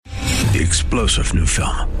The explosive new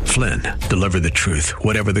film, Flynn, deliver the truth,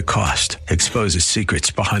 whatever the cost, exposes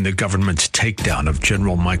secrets behind the government's takedown of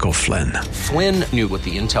General Michael Flynn. Flynn knew what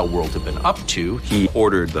the intel world had been up to. He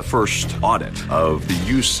ordered the first audit of the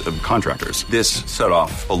use of contractors. This set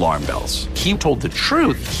off alarm bells. He told the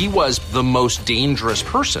truth. He was the most dangerous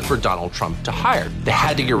person for Donald Trump to hire. They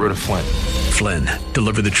had to get rid of Flynn. Flynn,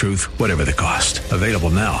 deliver the truth, whatever the cost. Available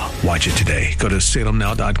now. Watch it today. Go to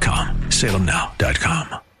salemnow.com.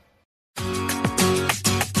 salemnow.com.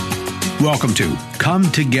 Welcome to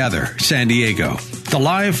Come Together San Diego, the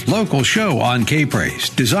live local show on K-Praise,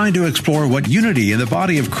 designed to explore what unity in the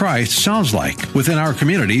body of Christ sounds like within our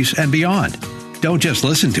communities and beyond. Don't just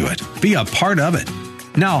listen to it, be a part of it.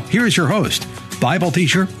 Now, here's your host, Bible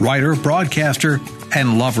teacher, writer, broadcaster,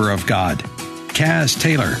 and lover of God, Kaz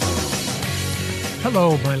Taylor.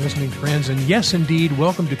 Hello, my listening friends, and yes, indeed,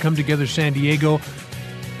 welcome to Come Together San Diego.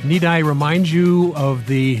 Need I remind you of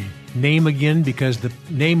the name again, because the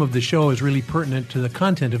name of the show is really pertinent to the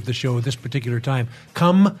content of the show at this particular time.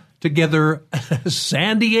 Come Together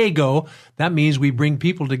San Diego. That means we bring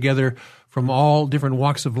people together from all different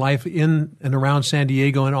walks of life in and around San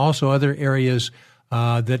Diego and also other areas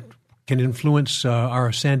that can influence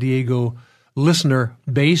our San Diego listener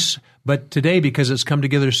base. But today, because it's Come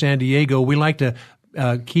Together San Diego, we like to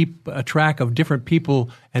keep a track of different people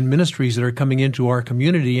and ministries that are coming into our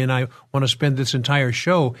community. And I want to spend this entire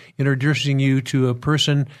show introducing you to a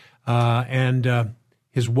person and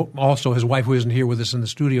his wife, who isn't here with us in the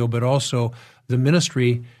studio, but also the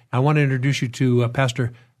ministry. I want to introduce you to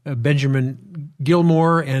Pastor Benjamin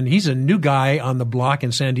Gilmore, and he's a new guy on the block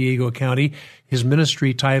in San Diego County. His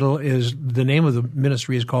ministry title is, the name of the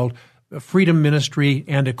ministry is called Freedom Ministry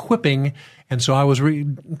and Equipping. And so I was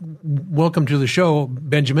welcome to the show,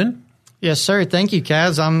 Benjamin. Yes, sir. Thank you,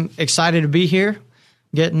 Kaz. I'm excited to be here,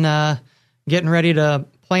 getting ready to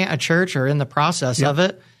plant a church, or in the process of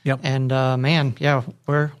it. Yep. And man, yeah,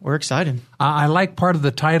 we're excited. I like part of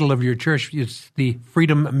the title of your church. It's the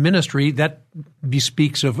Freedom Ministry. That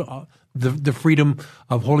bespeaks of the freedom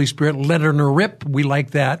of Holy Spirit. Let her rip. We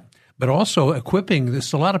like that. But also equipping.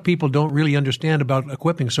 A lot of people don't really understand about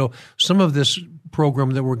equipping. So some of this program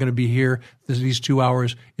that we're going to be here, these 2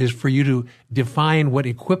 hours, is for you to define what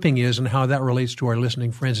equipping is and how that relates to our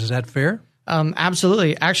listening friends. Is that fair?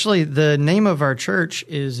 Absolutely. Actually, the name of our church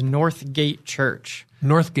is Northgate Church.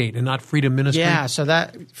 Northgate, and not Freedom Ministry? Yeah, so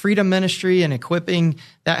that Freedom Ministry and equipping,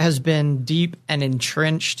 that has been deep and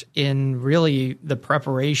entrenched in really the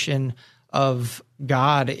preparation of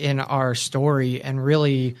God in our story, and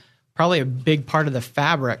really probably a big part of the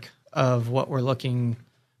fabric of what we're looking,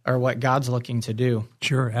 or what God's looking to do.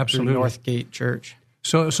 Sure, absolutely. Through Northgate Church.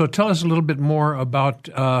 So tell us a little bit more about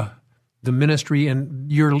the ministry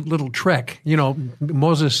and your little trek. You know,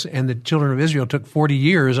 Moses and the children of Israel took 40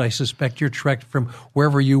 years. I suspect your trek from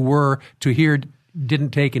wherever you were to here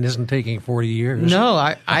didn't take and isn't taking 40 years. No,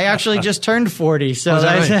 I actually just turned 40, so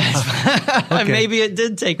right? Maybe it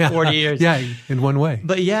did take 40 years. Yeah, in one way.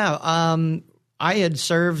 But yeah, I had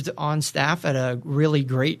served on staff at a really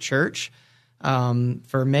great church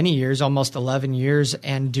for many years, almost 11 years.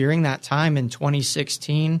 And during that time in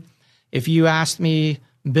 2016, if you asked me,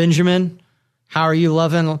 Benjamin, how are you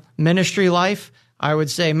loving ministry life? I would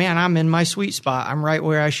say, man, I'm in my sweet spot. I'm right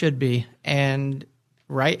where I should be. And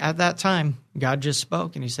right at that time, God just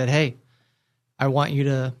spoke and he said, hey, I want you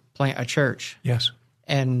to plant a church. Yes.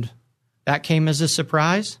 And that came as a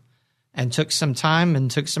surprise and took some time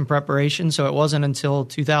and took some preparation. So it wasn't until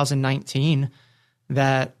 2019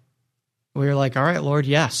 that we were like, all right, Lord,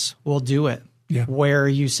 yes, we'll do it. Yeah. Where are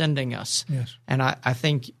you sending us? Yes. And I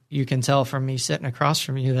think you can tell from me sitting across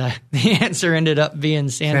from you that the answer ended up being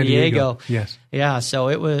San Diego. Yes. Yeah. So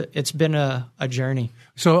it's been a journey.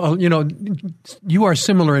 So, you are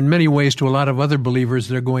similar in many ways to a lot of other believers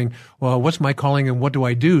that are going, well, what's my calling and what do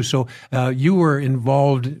I do? So you were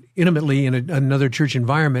involved intimately in another church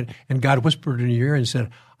environment, and God whispered in your ear and said,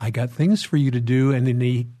 I got things for you to do. And then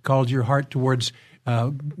he called your heart towards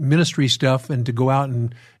ministry stuff and to go out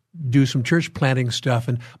and do some church planting stuff.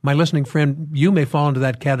 And my listening friend, you may fall into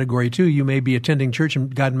that category too. You may be attending church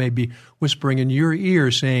and God may be whispering in your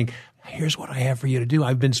ear saying, here's what I have for you to do.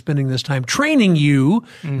 I've been spending this time training you.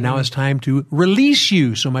 Mm-hmm. Now it's time to release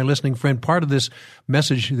you. So my listening friend, part of this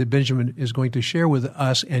message that Benjamin is going to share with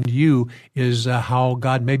us and you is how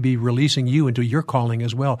God may be releasing you into your calling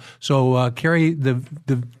as well. So carry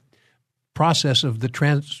the process of the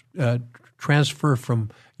transfer from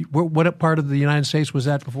what part of the United States was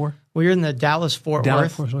that before? We were in the Dallas-Fort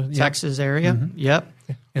Worth, Texas area. Mm-hmm. Yep.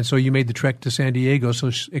 And so you made the trek to San Diego. So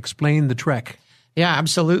explain the trek. Yeah,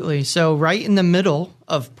 absolutely. So right in the middle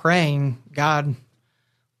of praying, God,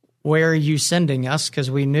 where are you sending us?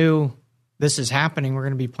 Because we knew this is happening. We're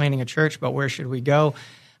going to be planting a church, but where should we go?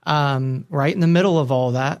 Right in the middle of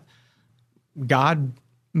all that, God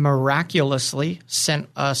miraculously sent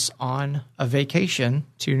us on a vacation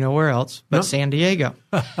to nowhere else but San Diego.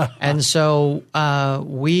 And so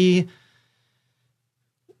we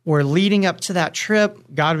were leading up to that trip.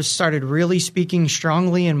 God started really speaking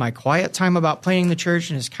strongly in my quiet time about planting the church.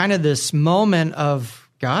 And it's kind of this moment of,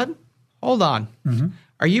 God, hold on. Mm-hmm.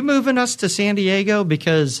 Are you moving us to San Diego?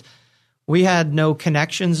 Because we had no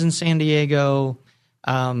connections in San Diego.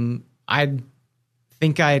 I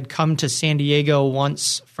think I had come to San Diego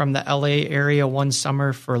once from the LA area one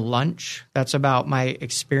summer for lunch. That's about my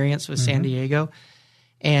experience with San Diego.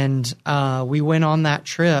 And we went on that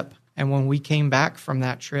trip. And when we came back from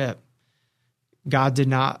that trip, God did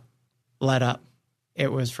not let up.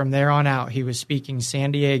 It was from there on out, he was speaking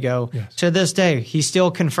San Diego. Yes. To this day, he still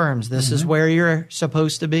confirms, this is where you're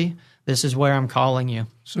supposed to be. This is where I'm calling you.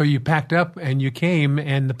 So you packed up and you came,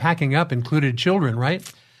 and the packing up included children, right?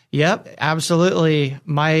 Yep, absolutely.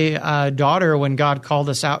 My daughter, when God called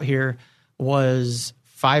us out here, was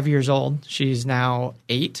 5 years old. She's now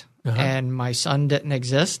 8. And my son didn't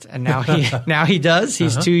exist, and now he does.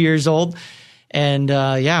 He's 2 years old, and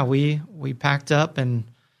we packed up and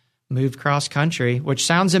moved cross country, which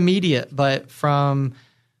sounds immediate, but from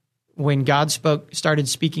when God started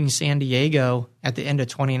speaking San Diego at the end of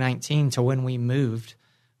 2019 to when we moved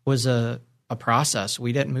was a process.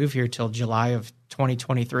 We didn't move here till July of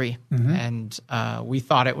 2023, and we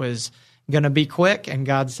thought it was going to be quick, and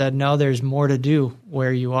God said, "No, there's more to do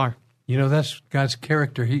where you are." You know, that's God's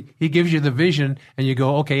character. He gives you the vision, and you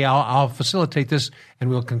go, okay, I'll facilitate this, and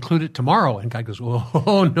we'll conclude it tomorrow. And God goes,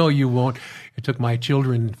 oh, no, you won't. It took my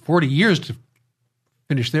children 40 years to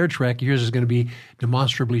finish their trek. Yours is going to be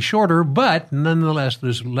demonstrably shorter, but nonetheless,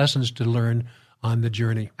 there's lessons to learn on the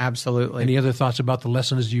journey. Absolutely. Any other thoughts about the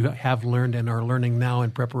lessons you have learned and are learning now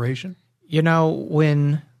in preparation? You know,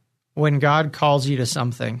 when God calls you to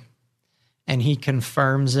something, and he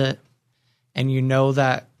confirms it, and you know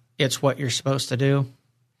that it's what you're supposed to do,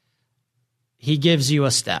 he gives you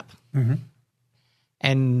a step.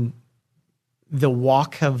 And the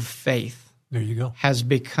walk of faith, there you go, has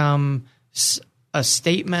become a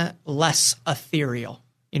statement less ethereal.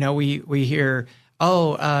 You know, we hear,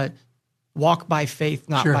 walk by faith,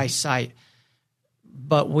 not by sight.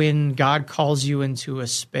 But when God calls you into a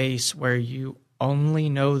space where you only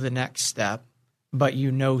know the next step, but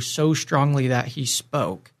you know so strongly that he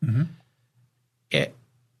spoke,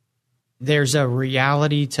 there's a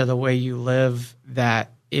reality to the way you live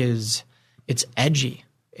that it's edgy,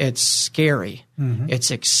 it's scary,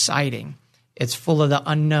 it's exciting, it's full of the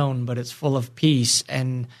unknown, but it's full of peace.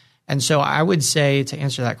 And so I would say, to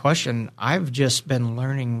answer that question, I've just been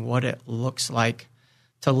learning what it looks like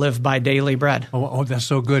to live by daily bread. Oh, that's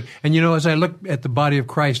so good. And you know, as I look at the body of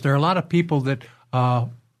Christ, there are a lot of people that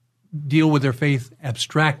deal with their faith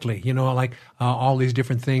abstractly, you know, like all these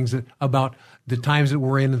different things about the times that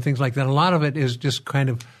we're in and things like that. A lot of it is just kind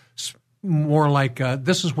of more like,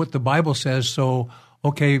 this is what the Bible says, so,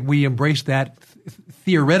 okay, we embrace that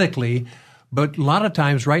theoretically, but a lot of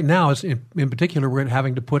times right now, in particular, we're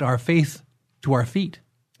having to put our faith to our feet.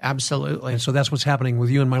 Absolutely. And so that's what's happening with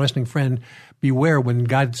you and my listening friend. Beware, when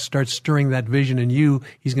God starts stirring that vision in you,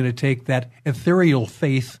 he's going to take that ethereal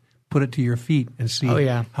faith, put it to your feet, and see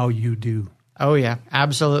how you do. Oh, yeah,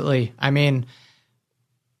 absolutely. I mean,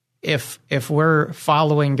 if we're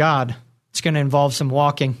following God, it's going to involve some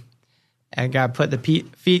walking. And God put the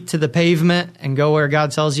feet to the pavement and go where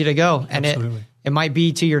God tells you to go. And it might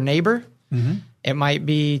be to your neighbor. It might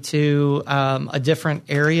be to a different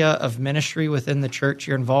area of ministry within the church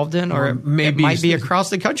you're involved in, or it might be across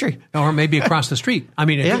the country. Or maybe across the street. I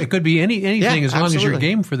mean, it could be anything as long as you're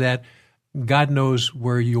game for that. God knows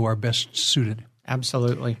where you are best suited.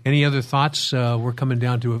 Absolutely. Any other few we're coming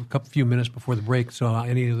down to a few minutes before the break, so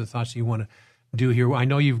any other thoughts you want to do here? I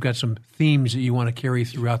know you've got some themes that you want to carry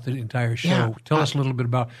throughout the entire show. Yeah. Tell us a little bit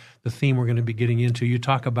about the theme we're going to be getting into. You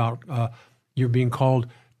talk about you're being called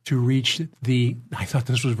to reach I thought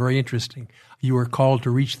this was very interesting. You were called to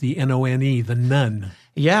reach the NONE, the none.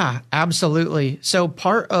 Yeah, absolutely. So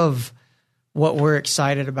part of what we're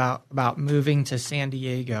excited about moving to San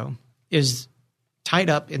Diego is tied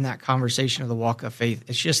up in that conversation of the walk of faith.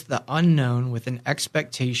 It's just the unknown with an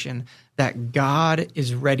expectation that God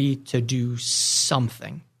is ready to do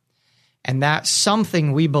something. And that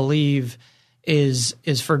something, we believe, is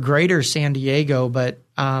for greater San Diego, but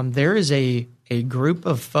there is a group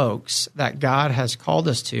of folks that God has called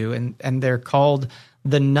us to, and they're called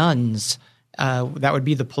the nuns That would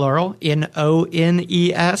be the plural,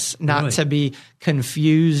 Nones, not Really? to be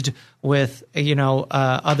confused with,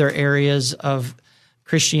 other areas of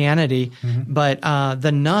Christianity. But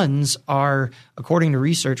the nuns are, according to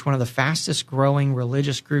research, one of the fastest growing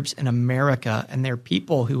religious groups in America. And they're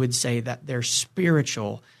people who would say that they're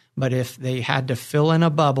spiritual, but if they had to fill in a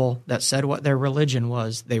bubble that said what their religion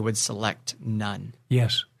was, they would select none.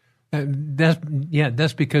 Yes.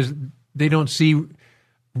 That's because they don't see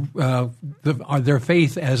their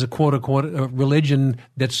faith as a quote-unquote religion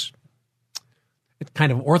that's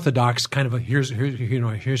kind of orthodox, kind of here's who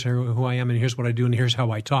I am and here's what I do and here's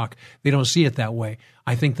how I talk. They don't see it that way.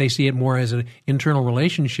 I think they see it more as an internal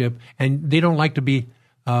relationship, and they don't like to be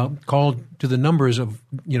called to the numbers of,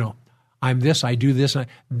 I'm this, I do this.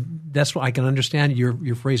 That's what I can understand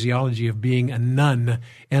your phraseology of being a nun,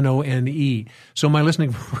 None. So my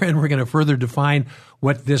listening friend, we're going to further define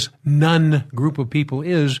what this nun group of people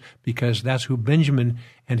is, because that's who Benjamin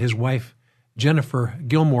and his wife Jennifer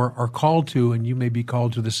Gilmore are called to, and you may be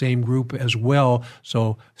called to the same group as well.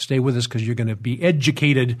 So stay with us, because you're going to be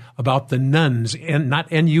educated about the nuns, and not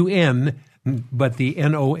N-U-N, but the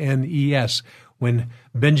N-O-N-E-S, when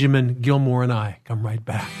Benjamin Gilmore and I come right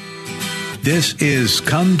back. This is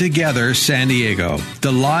Come Together San Diego,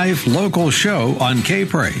 the live local show on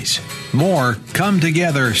K-Praise. More Come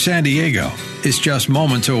Together San Diego is just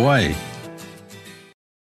moments away.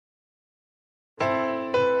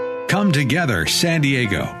 Come Together San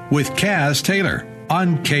Diego with Kaz Taylor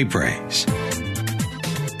on K-Praise.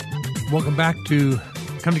 Welcome back to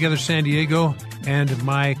Come Together San Diego, and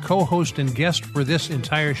my co-host and guest for this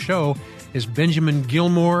entire show is Benjamin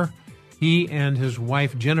Gilmore. He and his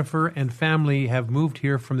wife Jennifer and family have moved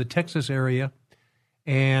here from the Texas area,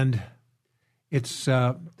 and it's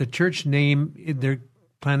the church name they're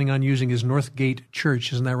planning on using is Northgate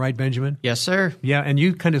Church. Isn't that right, Benjamin? Yes, sir. Yeah, and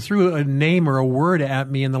you kind of threw a name or a word at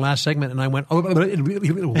me in the last segment, and I went, "Oh,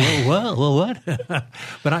 what?"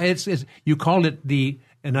 But it's you called it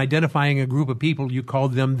in identifying a group of people, you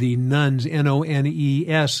called them the nuns,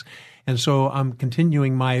 Nones. And so I'm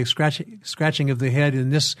continuing my scratching of the head in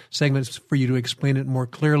this segment for you to explain it more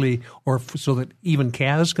clearly, or so that even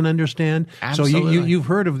Kaz can understand. Absolutely. So you've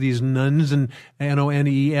heard of these nuns and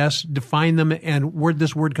Nones. Define them, and where'd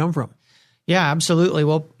this word come from? Yeah, absolutely.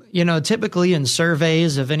 Well, typically in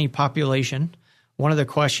surveys of any population, one of the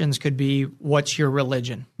questions could be, what's your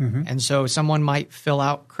religion? Mm-hmm. And so someone might fill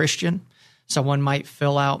out Christian, someone might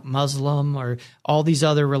fill out Muslim, or all these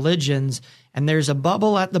other religions, and there's a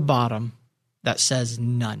bubble at the bottom that says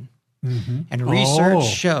none. Mm-hmm. And research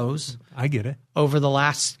shows, I get it, over the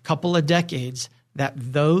last couple of decades, that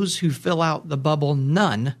those who fill out the bubble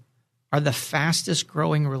none are the fastest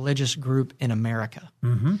growing religious group in America.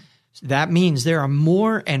 Mm-hmm. So that means there are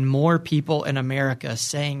more and more people in America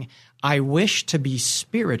saying, I wish to be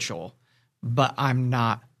spiritual, but I'm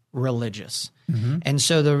not religious. Mm-hmm. And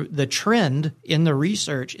so the trend in the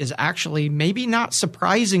research is actually, maybe not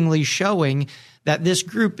surprisingly, showing that this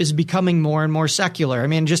group is becoming more and more secular. I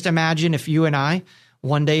mean, just imagine if you and I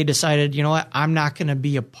one day decided, you know what, I'm not going to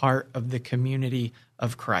be a part of the community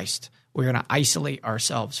of Christ. We're going to isolate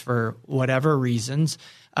ourselves for whatever reasons.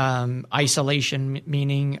 Isolation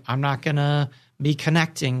meaning I'm not going to be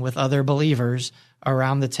connecting with other believers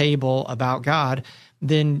around the table about God.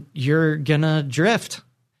 Then you're going to drift.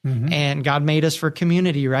 Mm-hmm. And God made us for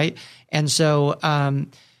community, right? And so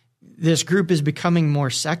this group is becoming more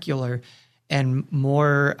secular and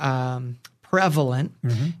more prevalent.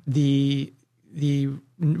 Mm-hmm. The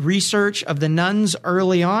research of the nuns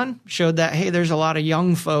early on showed that, hey, there's a lot of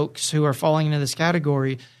young folks who are falling into this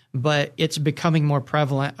category, but it's becoming more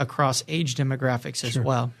prevalent across age demographics as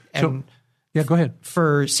well. And yeah, go ahead.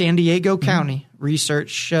 For San Diego County, research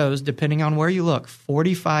shows, depending on where you look,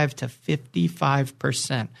 45 to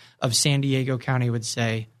 55% of San Diego County would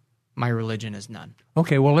say, my religion is none.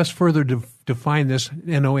 Okay, well, let's further define this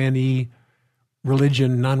None,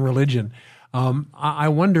 religion, non-religion. I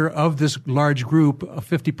wonder, of this large group,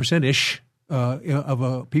 50%-ish of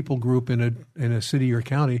a people group in a city or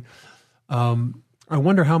county, I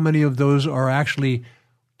wonder how many of those are actually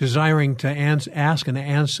desiring to ask and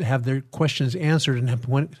have their questions answered,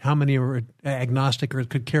 and how many are agnostic or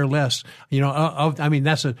could care less. I mean,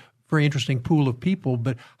 that's a very interesting pool of people,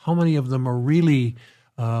 but how many of them are really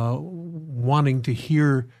wanting to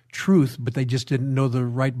hear truth, but they just didn't know the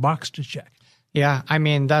right box to check? Yeah, I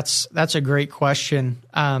mean, that's a great question.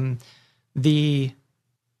 The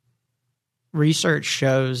research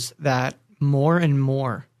shows that more and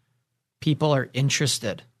more people are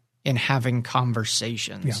interested in having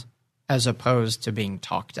conversations as opposed to being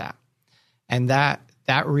talked at. And that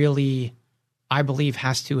really I believe,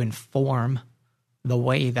 has to inform the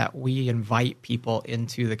way that we invite people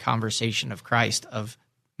into the conversation of Christ, of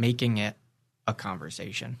making it a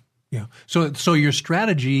conversation. Yeah. So your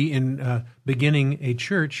strategy in beginning a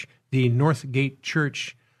church, the Northgate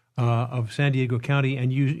Church of San Diego County,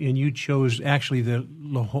 and you chose actually the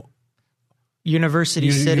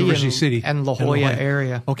University City and La Jolla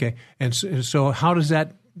area. Okay. And so how does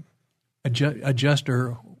that adjust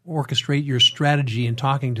or orchestrate your strategy in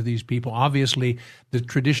talking to these people? Obviously, the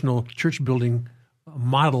traditional church building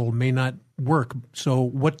model may not work. So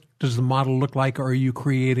what does the model look like, or are you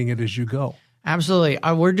creating it as you go? Absolutely.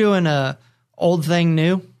 We're doing a old thing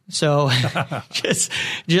new. So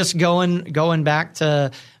just going back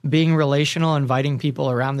to being relational, inviting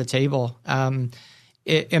people around the table.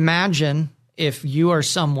 Imagine if you are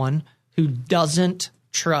someone who doesn't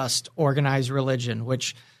trust organized religion,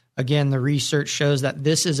 which, again, the research shows that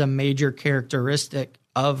this is a major characteristic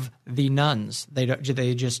of the nuns.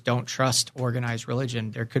 They just don't trust organized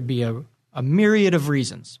religion. There could be a myriad of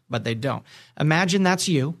reasons, but they don't. Imagine that's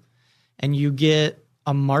you, and you get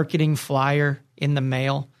a marketing flyer in the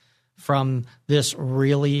mail from this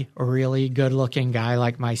really, really good-looking guy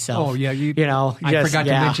like myself. Oh, yeah. I forgot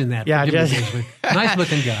to mention that. Yeah,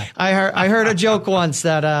 nice-looking guy. I heard a joke once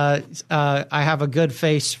that I have a good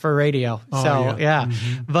face for radio. Oh, so, yeah.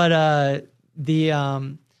 Mm-hmm. But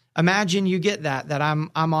imagine you get that I'm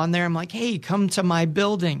on there. I'm like, hey, come to my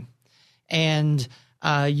building. And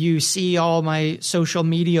you see all my social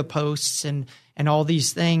media posts and all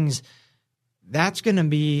these things. That's going to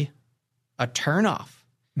be a turnoff.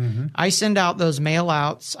 Mm-hmm. I send out those mail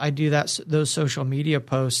outs. I do those social media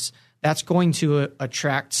posts. That's going to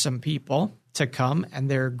attract some people to come, and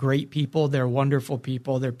they're great people. They're wonderful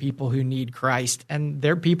people. They're people who need Christ, and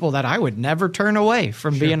they're people that I would never turn away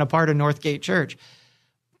from being a part of Northgate Church.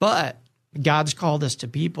 But God's called us to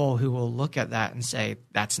people who will look at that and say,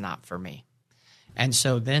 that's not for me. And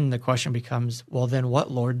so then the question becomes, well, then what,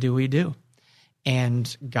 Lord, do we do?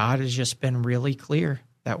 And God has just been really clear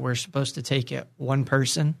that we're supposed to take it one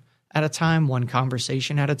person at a time, one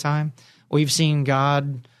conversation at a time. We've seen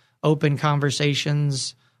God open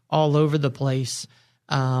conversations all over the place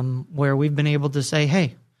where we've been able to say,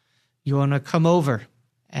 hey, you want to come over?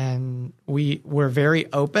 And we're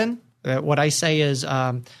very open. What I say is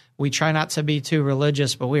we try not to be too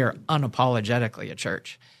religious, but we are unapologetically a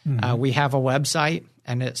church. Mm-hmm. We have a website,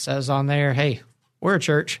 and it says on there, hey, we're a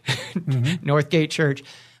church, mm-hmm. Northgate Church.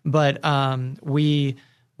 But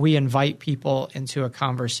we invite people into a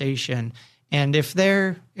conversation, and if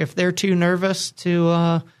they're too nervous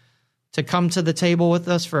to come to the table with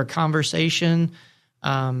us for a conversation,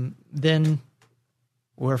 then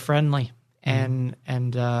we're friendly, and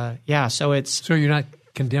so you're not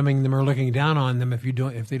condemning them or looking down on them if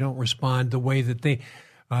they don't respond the way that they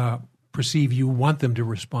perceive you want them to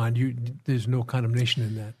respond. There's no condemnation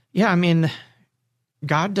in that. Yeah, I mean,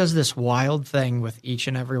 God does this wild thing with each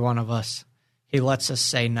and every one of us. He lets us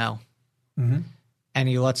say no, mm-hmm. and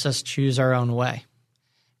he lets us choose our own way.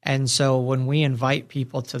 And so when we invite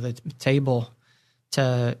people to the table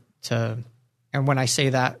and when I say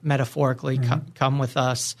that metaphorically, mm-hmm. come with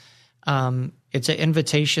us, it's an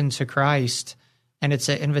invitation to Christ, and it's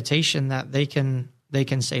an invitation that they can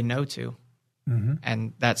say no to. Mm-hmm.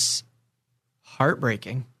 And that's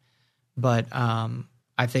heartbreaking. But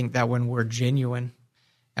I think that when we're genuine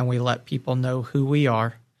and we let people know who we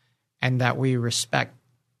are, and that we respect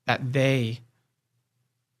that they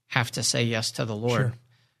have to say yes to the Lord,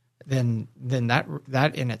 then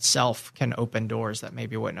that in itself can open doors that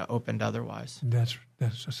maybe wouldn't have opened otherwise. That's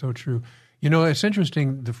so true. It's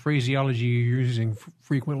interesting, the phraseology you're using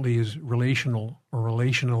frequently is relational or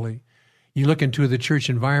relationally. You look into the church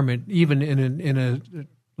environment, even in a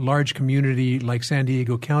large community like San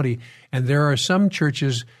Diego County, and there are some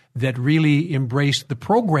churches that really embrace the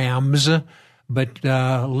programs, but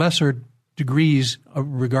lesser degrees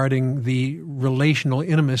regarding the relational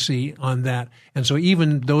intimacy on that. And so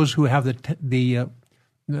even those who have the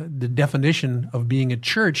definition of being a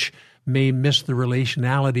church may miss the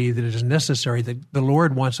relationality that is necessary, that the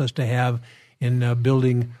Lord wants us to have in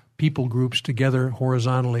building people groups together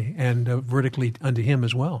horizontally and vertically unto him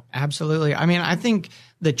as well. Absolutely. I mean, I think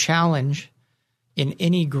the challenge in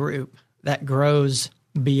any group that grows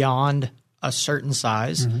beyond a certain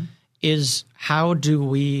size mm-hmm. is, how do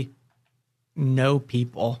we know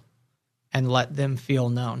people and let them feel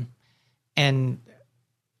known? And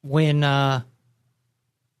when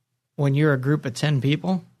you're a group of 10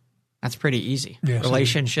 people, that's pretty easy. Yes,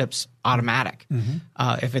 relationships automatic.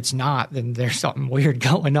 Mm-hmm. If it's not, then there's something weird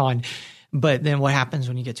going on. But then what happens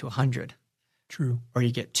when you get to 100? True. Or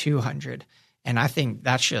you get 200? And I think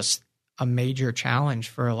that's just a major challenge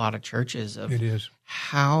for a lot of churches. It is.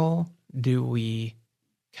 How do we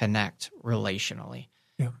connect relationally?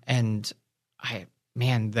 Yeah. And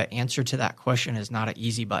the answer to that question is not an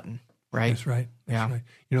easy button, right? That's right. That's right.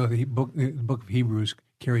 You know, the book of Hebrews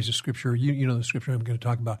carries a scripture. You know the scripture I'm going to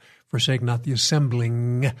talk about. Forsake not the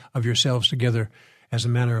assembling of yourselves together, as the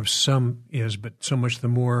manner of some is, but so much the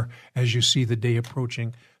more as you see the day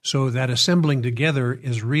approaching. So that assembling together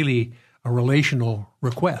is really a relational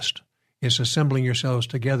request. It's assembling yourselves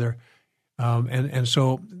together. And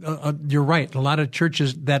so you're right. A lot of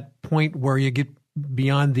churches, that point where you get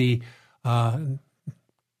beyond the 10,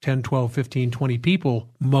 12, 15, 20 people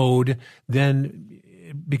mode, then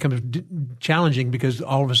it becomes challenging because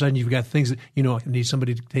all of a sudden you've got things that, need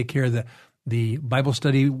somebody to take care of the Bible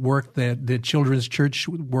study work, the children's church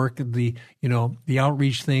work, the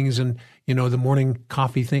outreach things, and the morning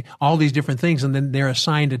coffee thing, all these different things, and then they're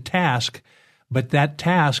assigned a task, but that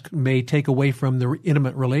task may take away from the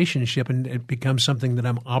intimate relationship, and it becomes something that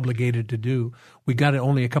I'm obligated to do. We got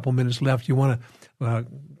only a couple minutes left. You want to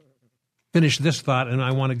finish this thought, and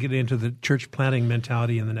I want to get into the church planting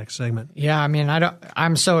mentality in the next segment. Yeah,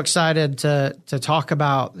 I'm so excited to talk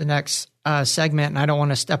about the next segment, and I don't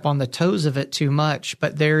want to step on the toes of it too much,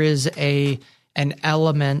 but there is an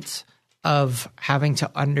element of having to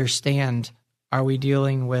understand, are we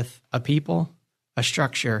dealing with a people, a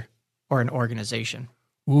structure, or an organization?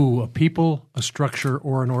 Ooh, a people, a structure,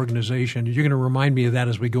 or an organization. You're going to remind me of that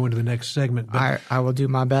as we go into the next segment. But, I will do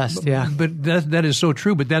my best, yeah. But that is so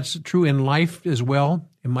true, but that's true in life as well.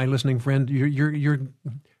 And my listening friend, your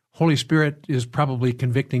Holy Spirit is probably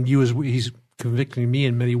convicting you as He's convicting me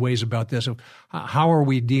in many ways about this. Of how are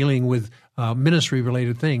we dealing with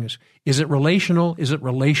ministry-related things? Is it relational? Is it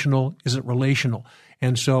relational? Is it relational?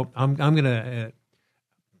 And so I'm going to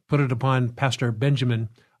put it upon Pastor Benjamin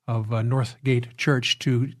of Northgate Church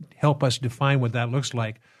to help us define what that looks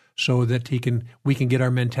like, so that we can get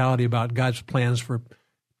our mentality about God's plans for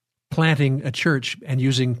planting a church and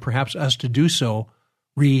using perhaps us to do so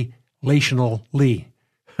relationally.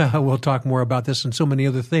 We'll talk more about this and so many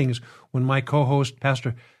other things when my co-host,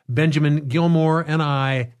 Pastor Benjamin Gilmore, and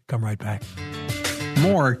I come right back.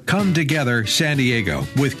 More Come Together San Diego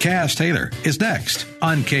with Cass Taylor is next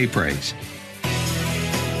on K-Praise.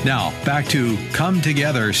 Now, back to Come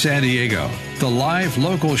Together San Diego, the live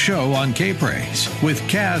local show on K-Praise with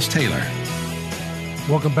Cass Taylor.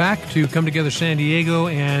 Welcome back to Come Together San Diego,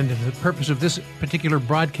 and the purpose of this particular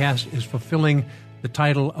broadcast is fulfilling the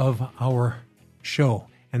title of our show,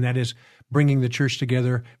 and that is bringing the church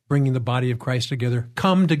together, bringing the body of Christ together.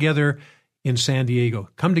 Come together in San Diego.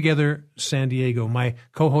 Come Together San Diego. My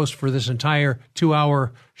co-host for this entire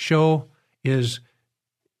 2-hour show is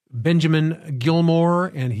Benjamin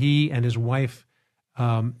Gilmore, and he and his wife,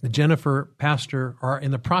 Jennifer Pastor, are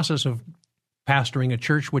in the process of pastoring a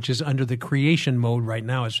church which is under the creation mode right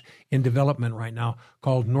now. It's in development right now,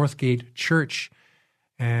 called Northgate Church.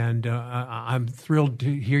 And I'm thrilled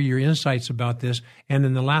to hear your insights about this. And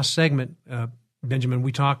in the last segment, Benjamin,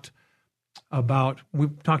 we talked about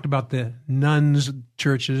the nuns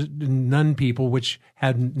churches, nun people, which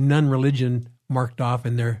had nun religion marked off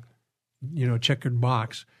in their checkered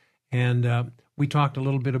box. And we talked a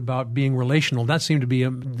little bit about being relational. That seemed to be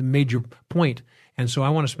the major point. And so I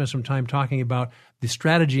want to spend some time talking about the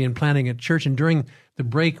strategy in planning a church. And during the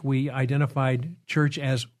break, we identified church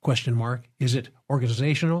as ? Is it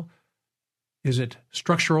organizational? Is it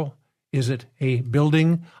structural? Is it a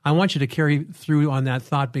building? I want you to carry through on that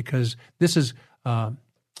thought, because this is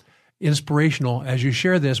inspirational. As you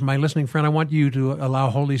share this, my listening friend, I want you to allow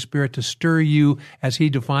Holy Spirit to stir you as He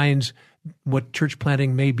defines what church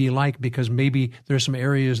planting may be like, because maybe there's some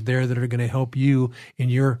areas there that are going to help you in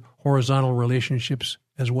your horizontal relationships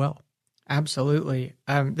as well. Absolutely.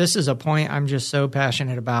 This is a point I'm just so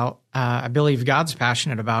passionate about. I believe God's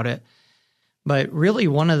passionate about it. But really,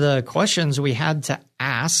 one of the questions we had to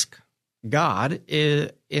ask God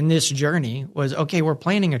in this journey was, okay, we're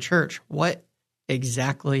planting a church. What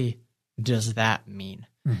exactly does that mean?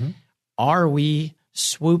 Mm-hmm. Are we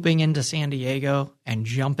swooping into San Diego and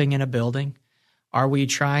jumping in a building? Are we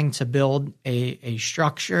trying to build a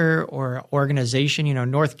structure or organization?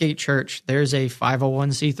 Northgate Church, there's a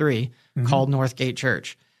 501c3 called Northgate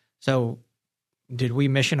Church. So did we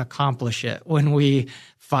mission accomplish it when we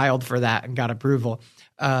filed for that and got approval?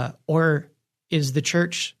 Or is the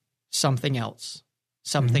church something else,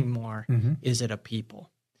 something more? Mm-hmm. Is it a people?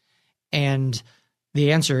 And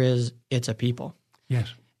the answer is it's a people.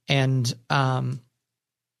 Yes. And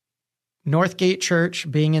Northgate Church,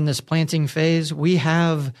 being in this planting phase, we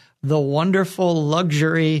have the wonderful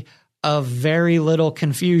luxury of very little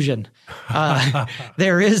confusion.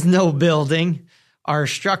 There is no building. Our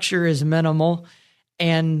structure is minimal,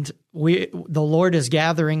 and the Lord is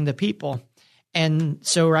gathering the people. And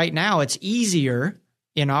so right now it's easier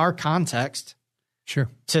in our context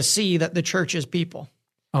to see that the church is people.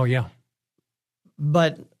 Oh, yeah.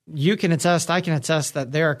 But you can attest, I can attest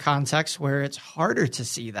that there are contexts where it's harder to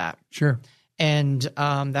see that. Sure. And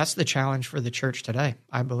that's the challenge for the church today,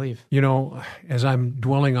 I believe. You know, as I'm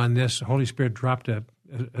dwelling on this, the Holy Spirit dropped a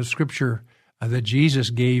scripture that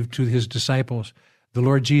Jesus gave to his disciples. The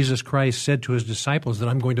Lord Jesus Christ said to his disciples that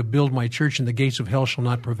I'm going to build my church and the gates of hell shall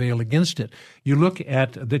not prevail against it. You look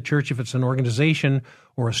at the church, if it's an organization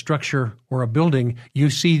or a structure or a building, you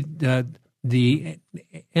see the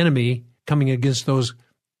enemy coming against those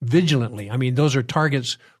vigilantly. I mean, those are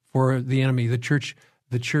targets for the enemy. The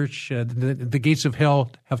gates of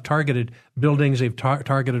hell have targeted buildings, they've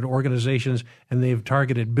targeted organizations, and they've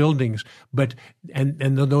targeted buildings. But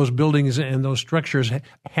and those buildings and those structures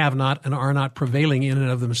have not and are not prevailing in and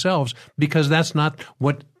of themselves, because that's not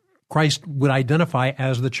what Christ would identify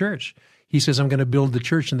as the church. He says, I'm going to build the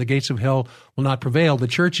church and the gates of hell will not prevail. The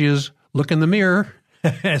church is, look in the mirror,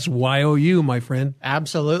 as YOU, my friend.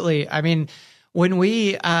 Absolutely. I mean, when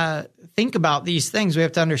we think about these things, we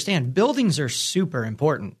have to understand buildings are super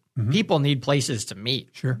important. Mm-hmm. People need places to meet.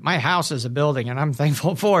 Sure. My house is a building, and I'm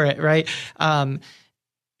thankful for it, right?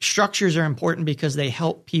 Structures are important because they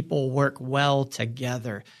help people work well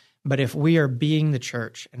together. But if we are being the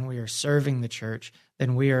church and we are serving the church,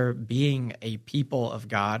 then we are being a people of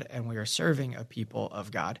God and we are serving a people of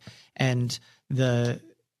God. And the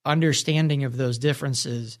understanding of those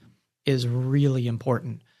differences is really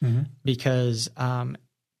important. Mm-hmm. Because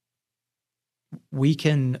we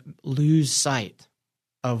can lose sight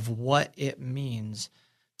of what it means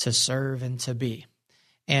to serve and to be.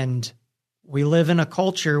 And we live in a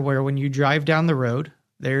culture where when you drive down the road,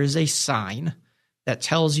 there is a sign that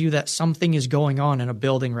tells you that something is going on in a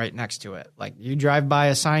building right next to it. Like you drive by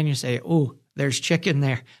a sign, you say, "Oh, there's chicken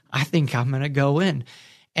there. I think I'm going to go in."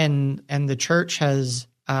 And the church has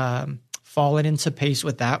fallen into pace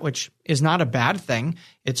with that, which is not a bad thing.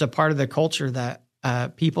 It's a part of the culture that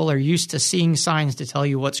people are used to seeing signs to tell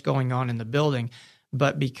you what's going on in the building.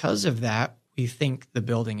 But because of that, we think the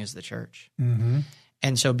building is the church. Mm-hmm.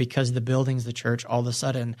 And so because the building's the church, all of a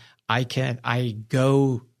sudden I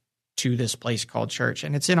go to this place called church.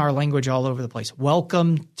 And it's in our language all over the place.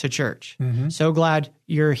 Welcome to church. Mm-hmm. So glad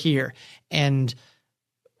you're here. And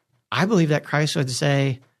I believe that Christ would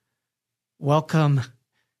say, welcome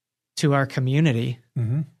to our community.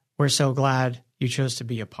 Mm-hmm. We're so glad you chose to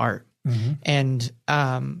be a part. Mm-hmm. And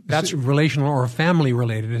that's relational or family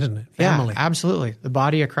related, isn't it? Family. Yeah, absolutely. The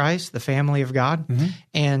body of Christ, the family of God.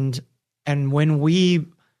 Mm-hmm. And when we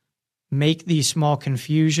make these small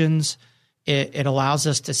confusions, it allows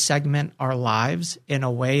us to segment our lives in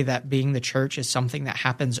a way that being the church is something that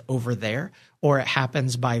happens over there or it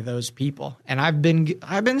happens by those people. And I've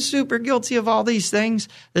been super guilty of all these things.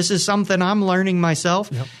 This is something I'm learning myself.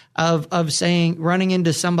 Yep. of saying, running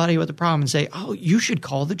into somebody with a problem and say, "Oh, you should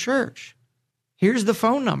call the church. Here's the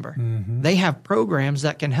phone number." Mm-hmm. They have programs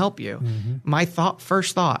that can help you. Mm-hmm. My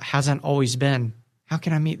first thought hasn't always been, how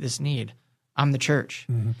can I meet this need? I'm the church.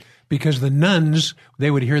 Mm-hmm. Because the nuns,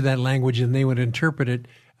 they would hear that language and they would interpret it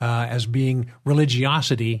as being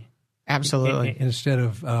religiosity. Absolutely. Instead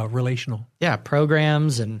of relational. Yeah,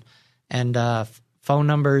 programs and phone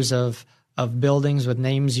numbers of buildings with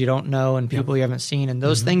names you don't know and people you haven't seen. And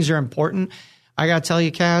those things are important. I got to tell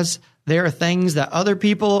you, Kaz, there are things that other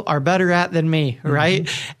people are better at than me, right?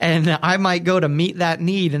 Mm-hmm. And I might go to meet that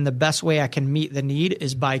need, and the best way I can meet the need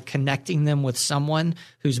is by connecting them with someone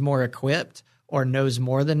who's more equipped or knows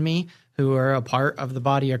more than me, who are a part of the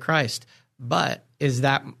body of Christ. But is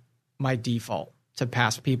that my default, to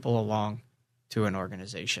pass people along to an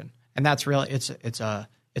organization? And that's really, it's a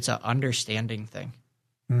understanding thing.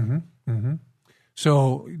 Mm-hmm. Mm-hmm.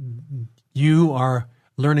 So you are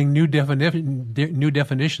learning new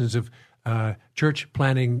definitions of church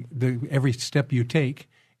planning every step you take,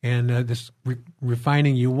 and this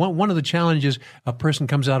refining you. One of the challenges, a person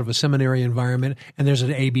comes out of a seminary environment, and there's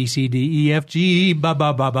an A, B, C, D, E, F, G, ba,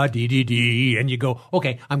 ba, ba, ba, D, D, D, and you go,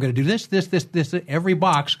 okay, I'm going to do this. Every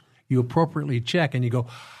box you appropriately check, and you go,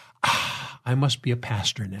 I must be a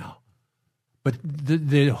pastor now. But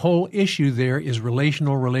the whole issue there is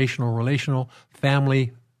relational,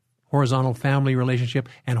 family, horizontal family relationship,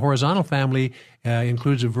 and horizontal family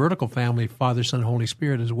includes a vertical family, Father, Son, Holy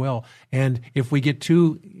Spirit as well. And if we get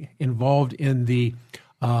too involved in the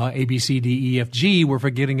A, B, C, D, E, F, G, we're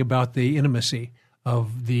forgetting about the intimacy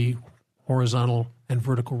of the horizontal and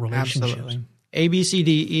vertical relationships. Absolutely. A, B, C,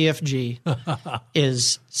 D, E, F, G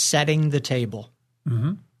is setting the table.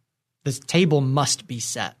 Mm-hmm. This table must be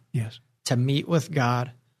set. Yes. To meet with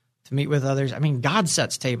God, to meet with others. I mean, God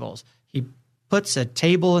sets tables. He puts a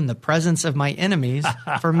table in the presence of my enemies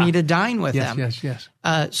for me to dine with them. Yes.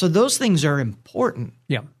 So those things are important,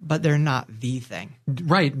 Yeah. but they're not the thing.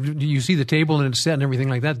 Right. You see the table and it's set and everything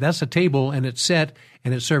like that. That's a table and it's set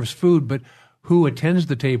and it serves food, but who attends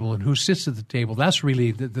the table and who sits at the table? That's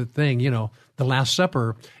really the thing, the Last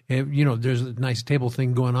Supper, there's a nice table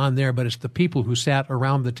thing going on there, but it's the people who sat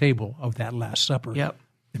around the table of that Last Supper. Yep.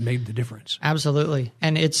 It made the difference. Absolutely.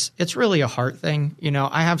 And it's really a heart thing.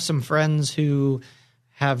 I have some friends who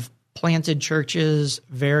have planted churches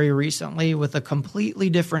very recently with a completely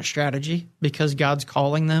different strategy because God's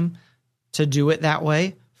calling them to do it that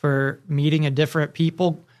way for meeting a different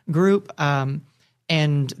people group.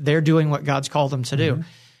 And they're doing what God's called them to do. Mm-hmm.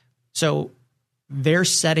 So they're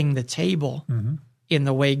setting the table in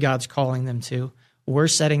the way God's calling them to. We're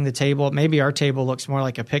setting the table. Maybe our table looks more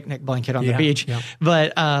like a picnic blanket on the beach,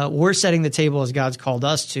 but we're setting the table as God's called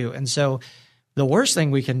us to. And so the worst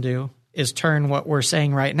thing we can do is turn what we're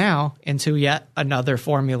saying right now into yet another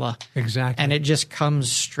formula. Exactly. And it just comes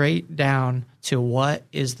straight down to what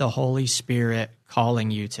is the Holy Spirit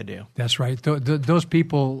calling you to do. That's right. Those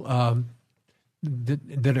people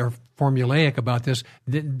that are formulaic about this,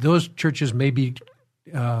 those churches may be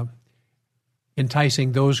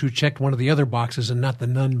enticing those who checked one of the other boxes and not the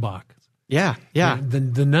none box. Yeah.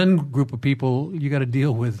 The none group of people you got to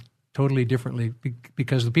deal with totally differently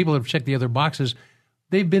because the people that have checked the other boxes,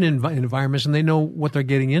 they've been in environments and they know what they're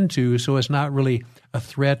getting into, so it's not really a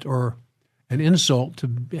threat or an insult to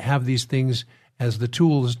have these things as the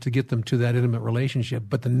tools to get them to that intimate relationship.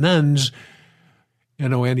 But the nuns,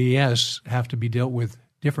 NONES, have to be dealt with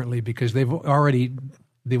differently because they've already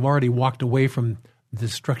walked away from the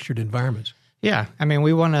structured environments. Yeah, I mean,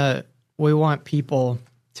 we want people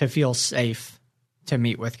to feel safe to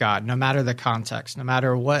meet with God, no matter the context, no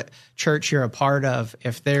matter what church you're a part of.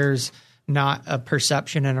 If there's not a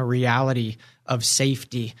perception and a reality of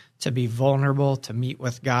safety to be vulnerable, to meet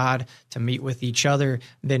with God, to meet with each other,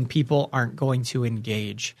 then people aren't going to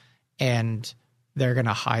engage, and they're going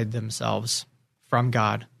to hide themselves from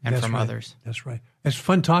God and from others. That's right. It's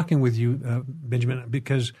fun talking with you, Benjamin,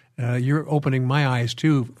 because you're opening my eyes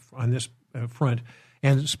too on this front.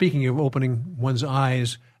 And speaking of opening one's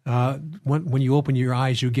eyes, when you open your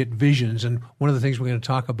eyes, you get visions. And one of the things we're going to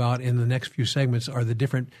talk about in the next few segments are the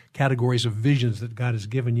different categories of visions that God has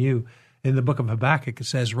given you. In the book of Habakkuk, it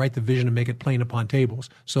says, write the vision and make it plain upon tables.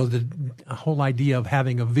 So the whole idea of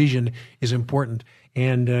having a vision is important.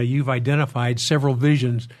 And you've identified several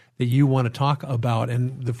visions that you want to talk about.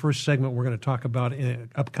 And the first segment we're going to talk about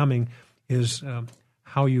upcoming is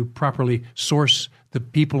how you properly source the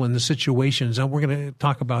people and the situations. And we're going to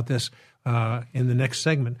talk about this in the next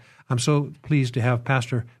segment. I'm so pleased to have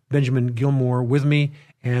Pastor Benjamin Gilmore with me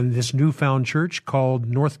and this newfound church called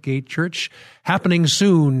Northgate Church, happening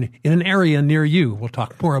soon in an area near you. We'll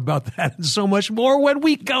talk more about that and so much more when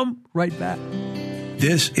we come right back.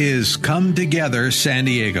 This is Come Together San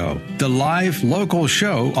Diego, the live local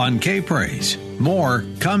show on K-Praise. More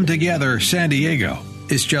Come Together San Diego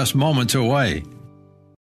is just moments away.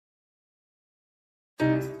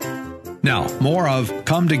 Now, more of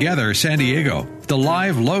Come Together San Diego, the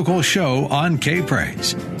live local show on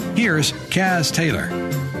K-Praise. Here's Kaz Taylor.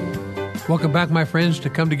 Welcome back, my friends, to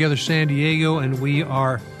Come Together San Diego, and we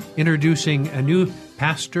are introducing a new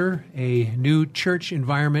pastor, a new church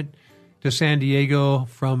environment to San Diego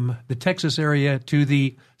from the Texas area to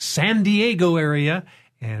the San Diego area.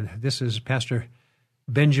 And this is Pastor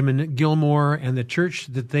Benjamin Gilmore, and the church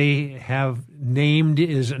that they have named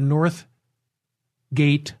is Northgate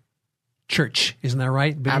Church. Isn't that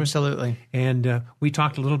right, Benjamin? Absolutely. And we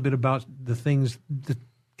talked a little bit about the things, the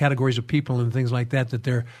categories of people and things like that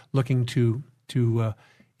they're looking to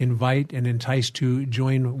invite and entice to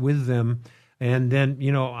join with them. And then,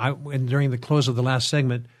 and during the close of the last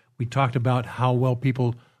segment, we talked about how well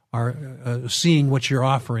people are seeing what you're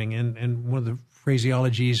offering. And one of the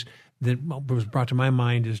phraseologies that was brought to my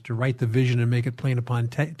mind is to write the vision and make it plain upon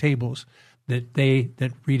tables, that they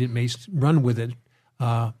that read it may run with it.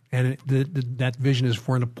 And that vision is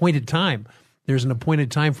for an appointed time. There's an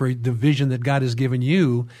appointed time for the vision that God has given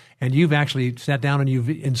you, and you've actually sat down and you've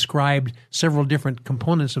inscribed several different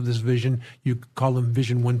components of this vision. You call them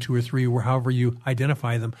Vision 1, 2, or 3, or however you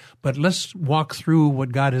identify them. But let's walk through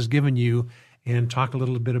what God has given you and talk a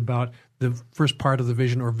little bit about the first part of the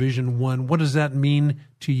vision, or Vision 1. What does that mean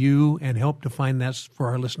to you, and help define that for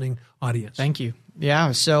our listening audience? Thank you.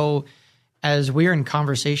 Yeah, so as we were in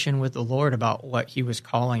conversation with the Lord about what he was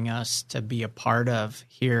calling us to be a part of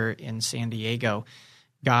here in San Diego,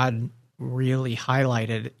 God really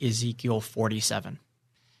highlighted Ezekiel 47.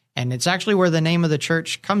 And it's actually where the name of the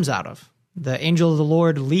church comes out of. The angel of the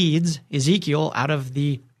Lord leads Ezekiel out of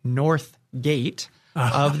the north gate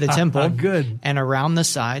of the temple Good. and around the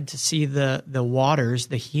side to see the waters,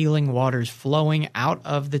 the healing waters flowing out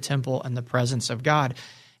of the temple and the presence of God.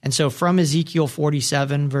 And so from Ezekiel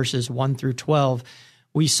 47, verses 1 through 12,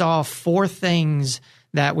 we saw 4 things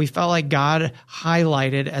that we felt like God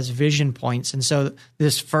highlighted as vision points. And so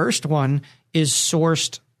this first one is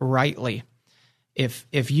sourced rightly.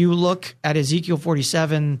 If you look at Ezekiel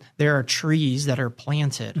 47, there are trees that are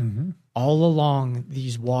planted all along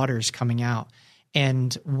these waters coming out.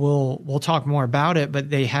 And we'll talk more about it, but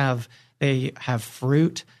they have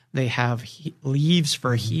fruit, they have leaves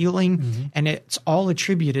for healing, and it's all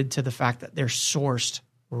attributed to the fact that they're sourced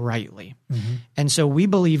rightly. And so we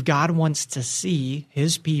believe God wants to see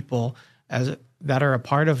his people that are a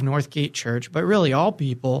part of Northgate Church, but really all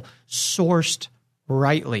people, sourced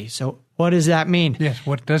rightly. So what does that mean? Yes,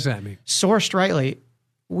 what does that mean? Sourced rightly,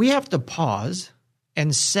 we have to pause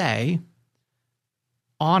and say,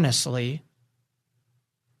 honestly,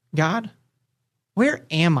 God, where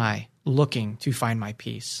am I looking to find my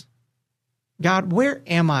peace? God, where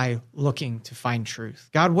am I looking to find truth?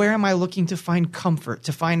 God, where am I looking to find comfort,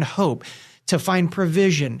 to find hope, to find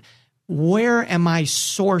provision? Where am I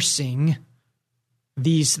sourcing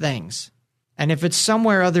these things? And if it's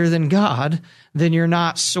somewhere other than God, then you're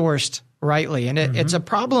not sourced rightly. And it's a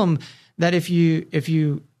problem that if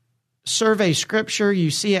you survey Scripture,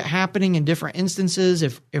 you see it happening in different instances.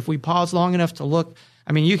 If we pause long enough to look,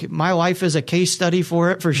 I mean, my life is a case study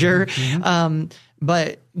for it, for sure.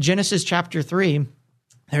 But Genesis chapter 3,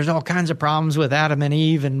 there's all kinds of problems with Adam and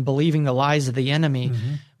Eve and believing the lies of the enemy.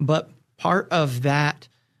 But part of that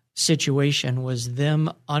situation was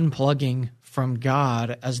them unplugging from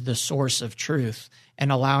God as the source of truth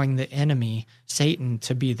and allowing the enemy, Satan,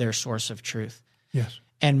 to be their source of truth. Yes.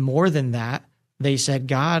 And more than that, they said,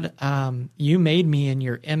 God, you made me in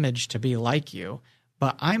your image to be like you,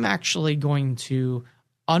 but I'm actually going to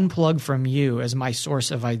unplug from you as my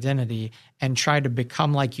source of identity and try to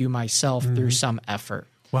become like you myself through some effort.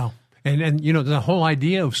 Wow. And you know, the whole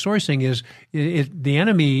idea of sourcing is the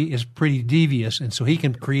enemy is pretty devious, and so he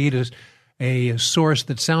can create a source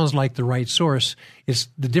that sounds like the right source. It's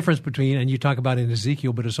the difference between, and you talk about it in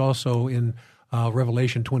Ezekiel, but it's also in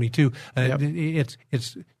Revelation 22.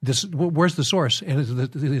 It's this. Where's the source? And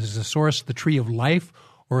is the source the tree of life,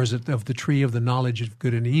 or is it of the tree of the knowledge of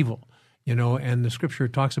good and evil? You know, and the Scripture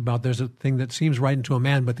talks about there's a thing that seems right unto a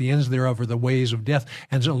man, but the ends thereof are the ways of death.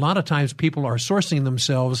 And so a lot of times people are sourcing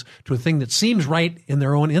themselves to a thing that seems right in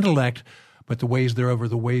their own intellect, but the ways thereof are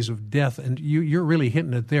the ways of death. And you're really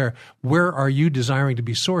hitting it there. Where are you desiring to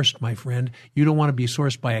be sourced, my friend? You don't want to be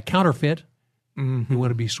sourced by a counterfeit. You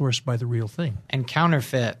want to be sourced by the real thing. And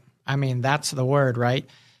counterfeit, I mean, that's the word, right?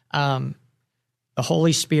 The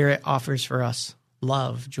Holy Spirit offers for us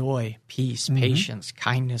love, joy, peace, patience,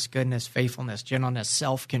 kindness, goodness, faithfulness, gentleness,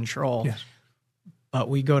 self-control. Yes. But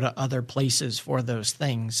we go to other places for those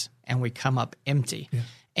things and we come up empty. Yes.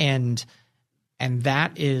 And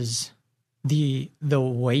that is the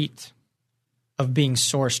weight of being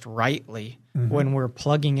sourced rightly when we're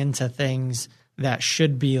plugging into things that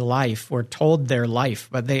should be life. We're told they're life,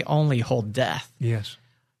 but they only hold death. Yes.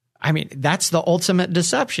 I mean, that's the ultimate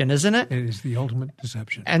deception, isn't it? It is the ultimate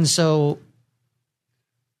deception. And so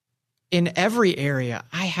in every area,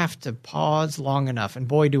 I have to pause long enough. And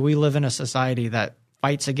boy, do we live in a society that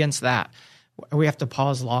fights against that. We have to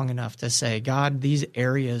pause long enough to say, God, these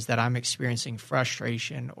areas that I'm experiencing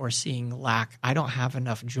frustration or seeing lack, I don't have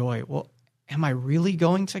enough joy. Well, am I really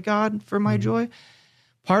going to God for my joy?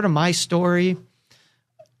 Part of my story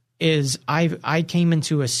is I came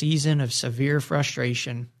into a season of severe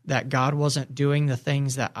frustration that God wasn't doing the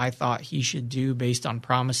things that I thought he should do based on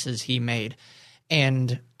promises he made.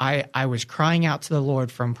 And I was crying out to the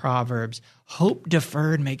Lord from Proverbs, hope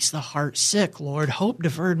deferred makes the heart sick, Lord. Hope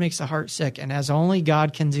deferred makes the heart sick. And as only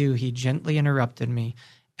God can do, he gently interrupted me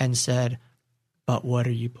and said, but what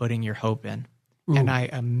are you putting your hope in? Ooh. And I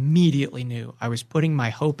immediately knew I was putting my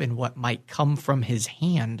hope in what might come from his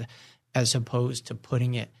hand as opposed to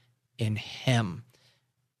putting it in him.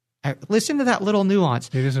 Listen to that little nuance.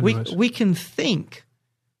 It is a nuance. We can think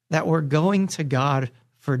that we're going to God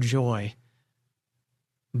for joy,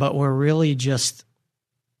 but we're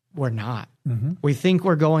not. We think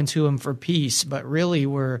we're going to him for peace, but really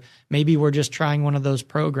we're just trying one of those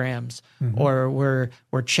programs, or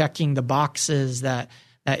we're checking the boxes that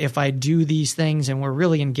that if I do these things, and we're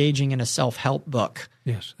really engaging in a self-help book,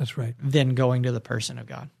 Yes, that's right. than going to the person of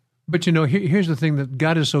God. But here's the thing, that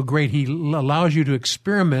God is so great. He allows you to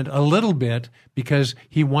experiment a little bit because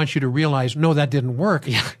he wants you to realize, no, that didn't work.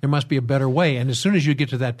 Yeah. There must be a better way. And as soon as you get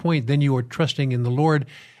to that point, then you are trusting in the Lord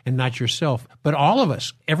and not yourself. But all of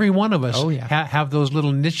us, every one of us, have those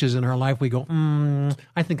little niches in our life. We go,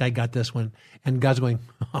 I think I got this one. And God's going,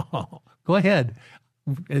 go ahead.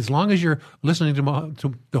 As long as you're listening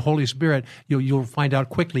to the Holy Spirit, you'll find out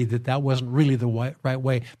quickly that wasn't really the right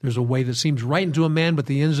way. There's a way that seems right unto a man, but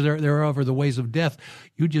the ends thereof are the ways of death.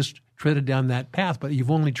 You just treaded down that path, but you've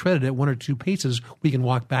only treaded it 1 or 2 paces. We can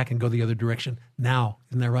walk back and go the other direction now.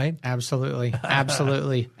 Isn't that right? Absolutely.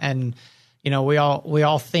 Absolutely. And, we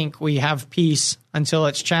all think we have peace until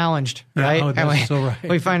it's challenged, right? Yeah, that's so right.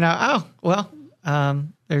 We find out,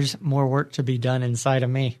 there's more work to be done inside of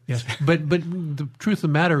me. Yes, but the truth of the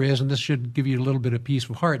matter is, and this should give you a little bit of peace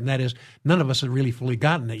of heart, and that is, none of us have really fully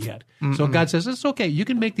gotten it yet. Mm-mm. So God says, it's okay. You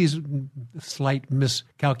can make these slight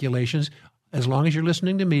miscalculations. As long as you're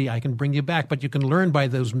listening to me, I can bring you back. But you can learn by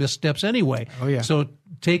those missteps anyway. Oh, yeah. So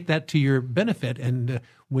take that to your benefit. And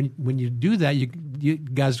when you do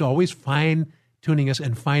that, God's always fine-tuning us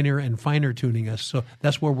and finer tuning us. So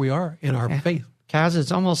that's where we are in our faith. Kaz,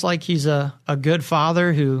 it's almost like he's a good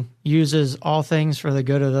father who uses all things for the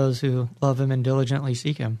good of those who love him and diligently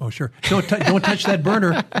seek him. Oh, sure. Don't touch that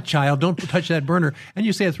burner, child. Don't touch that burner. And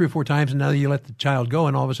you say it 3 or 4 times, and now you let the child go,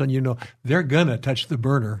 and all of a sudden they're going to touch the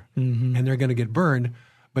burner, and they're going to get burned.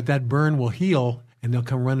 But that burn will heal, and they'll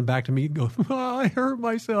come running back to me and go, I hurt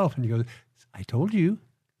myself. And you go, I told you.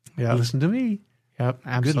 Yep. Listen to me. Yep,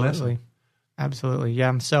 absolutely. Absolutely,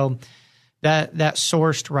 yeah. So that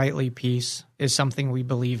sourced rightly piece is something we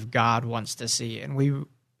believe God wants to see. And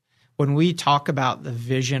when we talk about the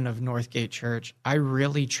vision of Northgate Church, I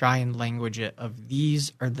really try and language it of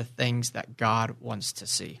these are the things that God wants to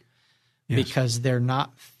see. Yes. Because they're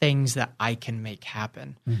not things that I can make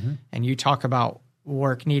happen. Mm-hmm. And you talk about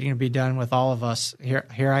work needing to be done with all of us.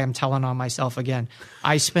 Here I am telling on myself again.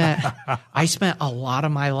 I spent a lot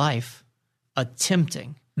of my life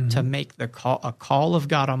attempting to make a call of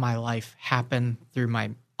God on my life happen through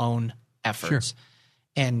my own efforts. Sure.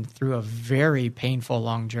 And through a very painful,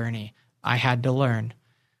 long journey, I had to learn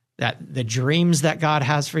that the dreams that God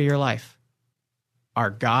has for your life are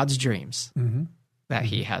God's dreams that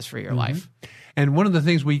he has for your life. And one of the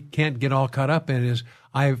things we can't get all caught up in is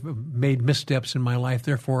I've made missteps in my life,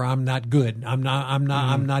 therefore I'm not good. I'm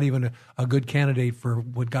not even a good candidate for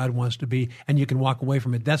what God wants to be. And you can walk away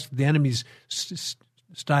from it. That's the enemy's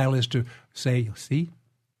style, is to say, see,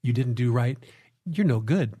 you didn't do right. You're no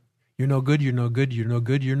good. You're no good. You're no good. You're no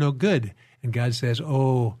good. You're no good. And God says,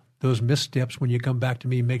 oh, those missteps when you come back to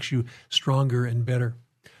me makes you stronger and better.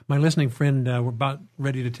 My listening friend, we're about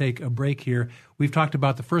ready to take a break here. We've talked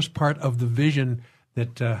about the first part of the vision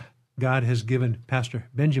that God has given Pastor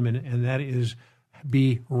Benjamin, and that is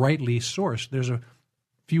be rightly sourced. There's a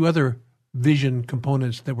few other vision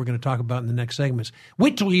components that we're going to talk about in the next segments.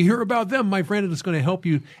 Wait till you hear about them, my friend. It's going to help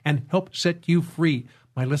you and help set you free.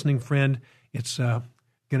 My listening friend, it's going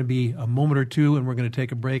to be a moment or two, and we're going to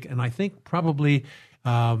take a break. And I think probably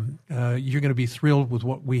you're going to be thrilled with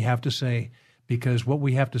what we have to say, because what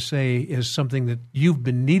we have to say is something that you've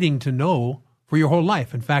been needing to know for your whole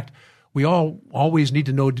life. In fact, we all always need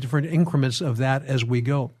to know different increments of that as we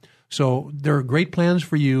go. So there are great plans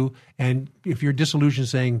for you, and if you're disillusioned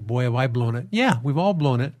saying, boy, have I blown it. Yeah, we've all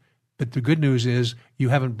blown it, but the good news is you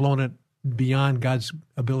haven't blown it beyond God's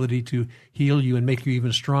ability to heal you and make you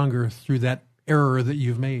even stronger through that error that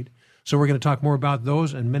you've made. So we're going to talk more about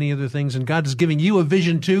those and many other things, and God is giving you a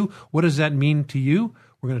vision too. What does that mean to you?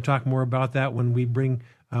 We're going to talk more about that when we bring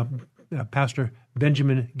Pastor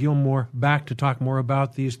Benjamin Gilmore back to talk more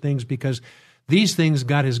about these things, because these things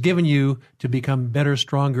God has given you to become better,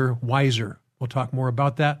 stronger, wiser. We'll talk more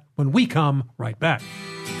about that when we come right back.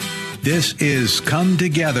 This is Come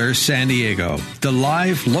Together San Diego, the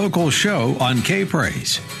live local show on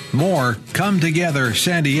K-Praise. More Come Together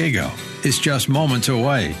San Diego is just moments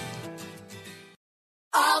away.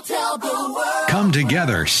 I'll tell the world. Come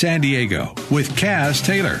Together San Diego with Kaz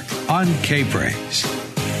Taylor on K-Praise.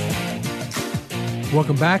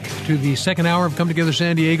 Welcome back to the second hour of Come Together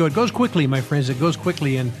San Diego. It goes quickly, my friends. It goes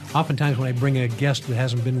quickly. And oftentimes when I bring a guest that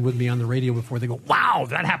hasn't been with me on the radio before, they go, wow,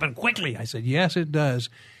 that happened quickly. I said, yes, it does.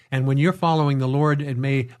 And when you're following the Lord, it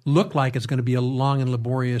may look like it's going to be a long and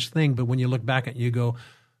laborious thing, but when you look back at it, you go,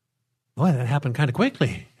 boy, that happened kind of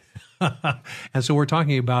quickly. And so we're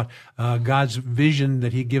talking about God's vision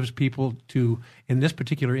that he gives people to, in this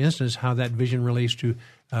particular instance, how that vision relates to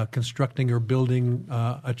constructing or building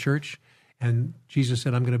a church. And Jesus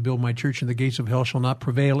said, I'm going to build my church, and the gates of hell shall not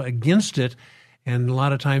prevail against it. And a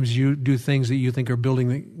lot of times you do things that you think are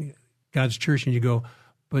building God's church, and you go,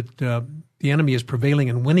 but the enemy is prevailing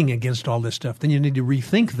and winning against all this stuff. Then you need to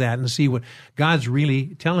rethink that and see what God's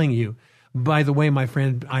really telling you. By the way, my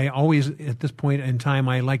friend, I always, at this point in time,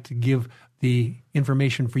 I like to give the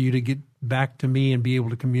information for you to get back to me and be able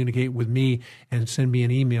to communicate with me and send me an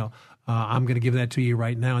email. I'm going to give that to you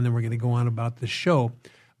right now, and then we're going to go on about the show.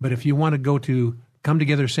 But if you want to go to Come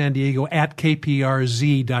Together San Diego at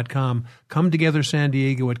kprz.com, Come Together San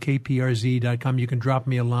Diego at kprz.com, you can drop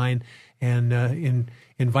me a line and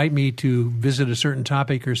invite me to visit a certain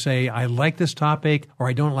topic, or say, I like this topic or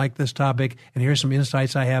I don't like this topic, and here's some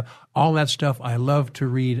insights I have. All that stuff, I love to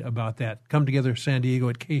read about that. Come Together San Diego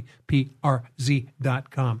at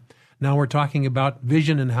kprz.com. Now we're talking about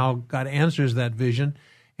vision and how God answers that vision.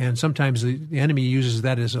 And sometimes the enemy uses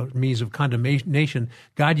that as a means of condemnation.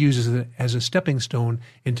 God uses it as a stepping stone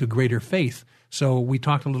into greater faith. So we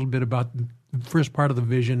talked a little bit about the first part of the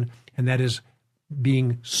vision, and that is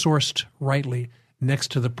being sourced rightly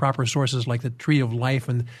next to the proper sources like the tree of life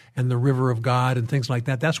and the river of God and things like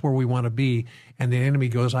that. That's where we want to be. And the enemy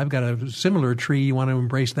goes, I've got a similar tree. You want to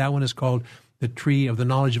embrace that one? It's called the tree of the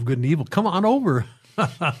knowledge of good and evil. Come on over.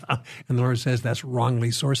 And the Lord says that's wrongly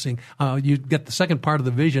sourcing. You get the second part of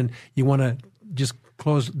the vision. You want to just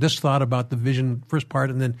close this thought about the vision first part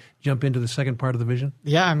and then jump into the second part of the vision?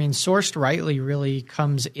 Yeah, I mean, sourced rightly really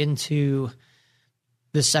comes into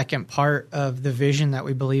the second part of the vision that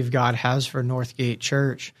we believe God has for Northgate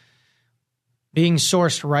Church. Being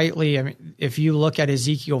sourced rightly, I mean, if you look at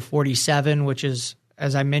Ezekiel 47, which is,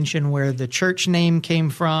 as I mentioned, where the church name came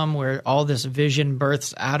from, where all this vision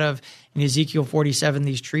births out of, in Ezekiel 47,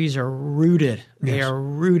 these trees are rooted. Yes. They are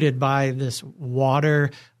rooted by this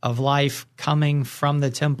water of life coming from the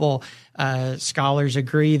temple. Scholars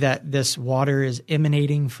agree that this water is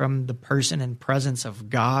emanating from the person and presence of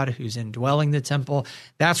God who's indwelling the temple.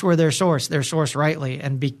 That's where they're sourced. They're sourced rightly.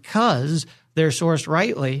 And because they're sourced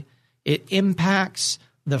rightly, it impacts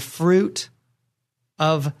the fruit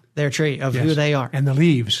of their tree, of who they are. And the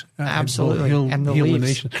leaves. Absolutely. And the leaves. The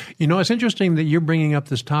nation. You know, it's interesting that you're bringing up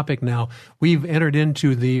this topic now. We've entered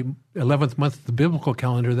into the 11th month of the biblical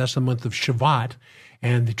calendar. That's the month of Shavat.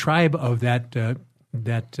 And the tribe of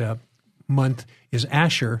that month is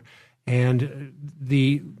Asher. And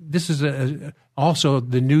this is also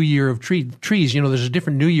the new year of trees. You know, there's a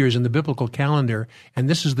different New Year's in the biblical calendar, and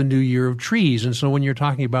this is the new year of trees. And so when you're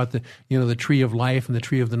talking about the tree of life and the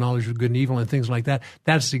tree of the knowledge of good and evil and things like that,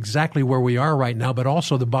 that's exactly where we are right now. But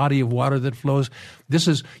also the body of water that flows. This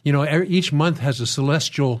is, each month has a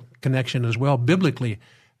celestial connection as well, biblically,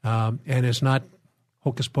 and it's not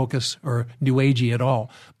hocus pocus or new agey at all.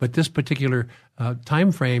 But this particular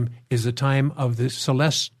time frame is the time of the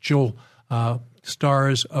celestial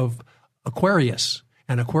stars of Aquarius.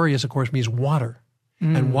 And Aquarius, of course, means water.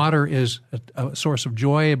 And water is a source of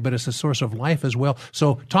joy, but it's a source of life as well.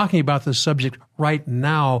 So talking about this subject right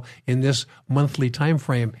now in this monthly time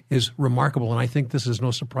frame is remarkable, and I think this is no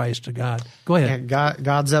surprise to God. Go ahead. Yeah,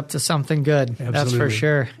 God's up to something good. Absolutely. That's for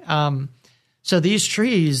sure. So these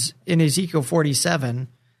trees in Ezekiel 47,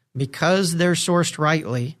 because they're sourced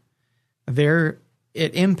rightly,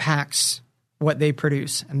 it impacts what they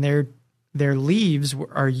produce. And their leaves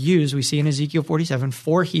are used, we see in Ezekiel 47,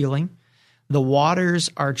 for healing. The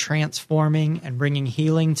waters are transforming and bringing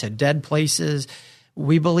healing to dead places.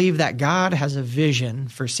 We believe that God has a vision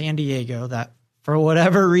for San Diego that, for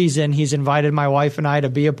whatever reason, he's invited my wife and I to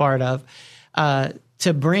be a part of,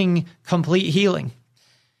 to bring complete healing.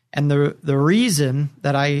 And the reason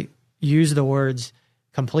that I use the words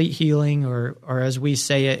complete healing, or as we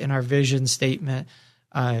say it in our vision statement,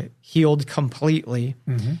 healed completely,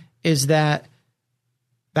 is that's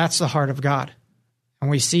the heart of God. And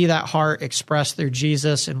we see that heart expressed through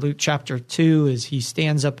Jesus in Luke chapter 2 as he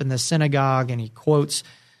stands up in the synagogue and he quotes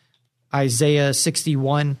Isaiah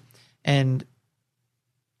 61. And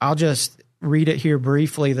I'll just read it here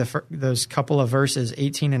briefly, those couple of verses,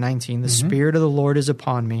 18 and 19. The Spirit of the Lord is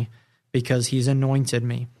upon me because he's anointed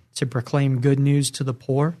me to proclaim good news to the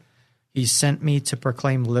poor. He sent me to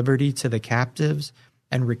proclaim liberty to the captives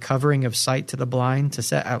and recovering of sight to the blind, to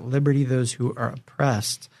set at liberty those who are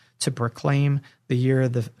oppressed, to proclaim the year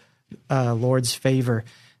of the Lord's favor.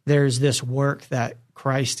 There's this work that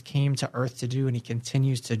Christ came to earth to do, and he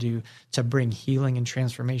continues to do, to bring healing and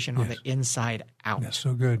transformation on the inside out. That's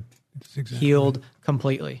so good. It's exactly healed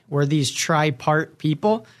completely. We're these tripart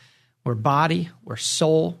people. We're body, we're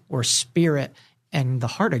soul, we're spirit, and the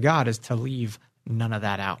heart of God is to leave none of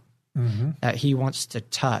that out. That he wants to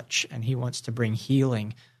touch and he wants to bring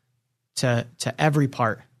healing to every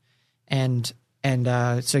part. And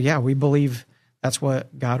so, yeah, we believe that's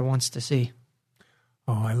what God wants to see.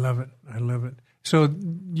 Oh, I love it. I love it. So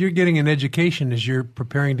you're getting an education as you're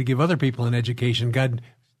preparing to give other people an education. God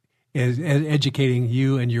is educating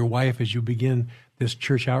you and your wife as you begin this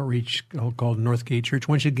church outreach called Northgate Church.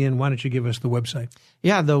 Once again, why don't you give us the website?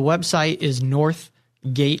 Yeah, the website is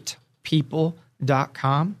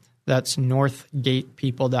northgatepeople.com. That's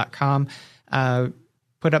northgatepeople.com.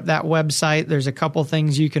 Put up that website. There's a couple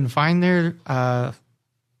things you can find there.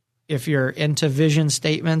 If you're into vision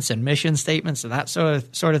statements and mission statements and that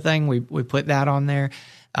sort of thing, we put that on there.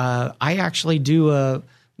 I actually do a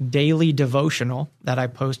daily devotional that I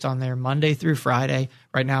post on there Monday through Friday.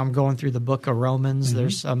 Right now I'm going through the book of Romans. Mm-hmm.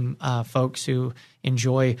 There's some folks who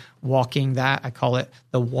enjoy walking that. I call it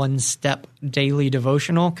the one-step daily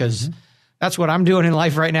devotional because that's what I'm doing in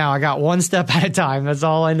life right now. I got one step at a time. That's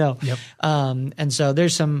all I know. Yep. And so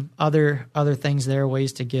there's some other things there,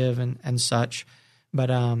 ways to give and such. But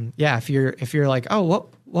yeah, if you're like, oh,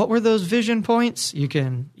 what were those vision points? You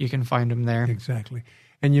can find them there. Exactly.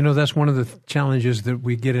 And that's one of the challenges that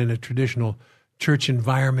we get in a traditional church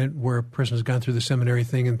environment where a person has gone through the seminary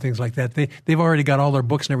thing and things like that. They've already got all their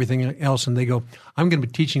books and everything else, and they go, I'm going to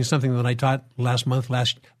be teaching something that I taught last month,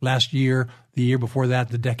 last year, the year before that,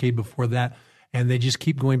 the decade before that. And they just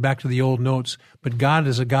keep going back to the old notes. But God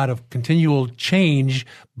is a God of continual change,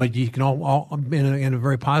 but you can all in a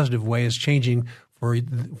very positive way is changing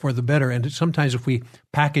for the better. And sometimes if we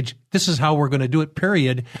package, this is how we're going to do it,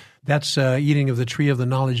 period, that's eating of the tree of the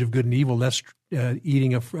knowledge of good and evil. That's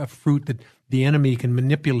eating a fruit that the enemy can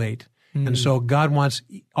manipulate. Mm. And so God wants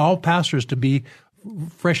all pastors to be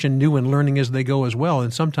fresh and new and learning as they go as well.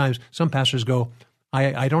 And sometimes some pastors go,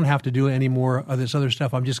 I don't have to do any more of this other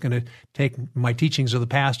stuff. I'm just going to take my teachings of the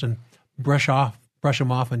past and brush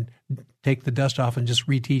them off and take the dust off and just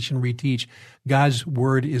reteach. God's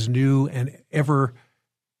word is new and ever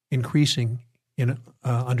increasing in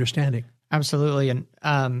understanding. Absolutely. And,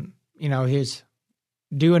 he's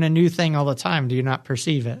doing a new thing all the time. Do you not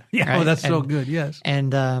perceive it? Yeah, right? Oh, that's so good, yes.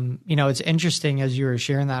 And, it's interesting as you were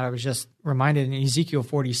sharing that, I was just reminded in Ezekiel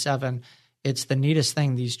 47, it's the neatest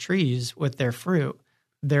thing, these trees with their fruit,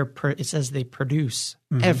 it says they produce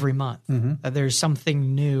every month. Mm-hmm. There's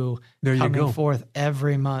something new coming forth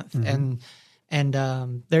every month. Mm-hmm.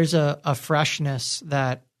 And there's a freshness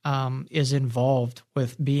that is involved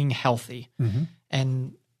with being healthy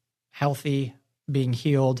and healthy, being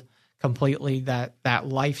healed completely, that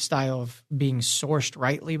lifestyle of being sourced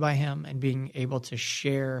rightly by him and being able to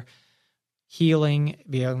share healing,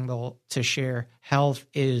 being able to share health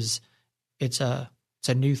it's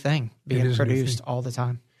a new thing being produced all the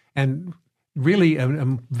time. And really a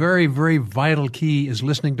very, very vital key is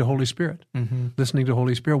listening to Holy Spirit. Mm-hmm. Listening to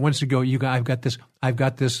Holy Spirit. Once you go, I've got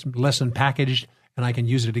this lesson packaged and I can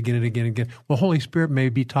use it again and again and again. Well, Holy Spirit may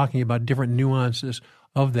be talking about different nuances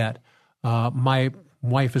of that. My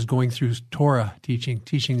wife is going through Torah teaching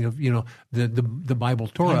of the Bible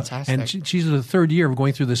Torah. Fantastic. And she's in the third year of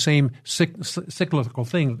going through the same cyclical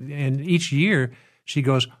thing. And each year she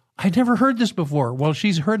goes, I'd never heard this before. Well,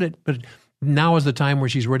 she's heard it, but now is the time where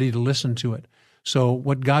she's ready to listen to it. So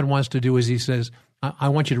what God wants to do is he says, I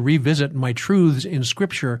want you to revisit my truths in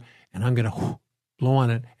Scripture, and I'm going to blow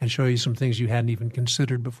on it and show you some things you hadn't even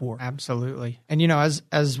considered before. Absolutely. And,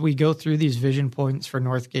 as we go through these vision points for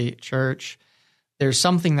Northgate Church, there's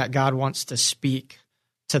something that God wants to speak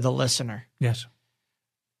to the listener. Yes.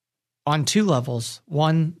 On two levels.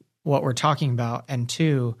 One, what we're talking about, and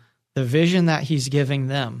two, the vision that he's giving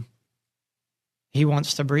them. He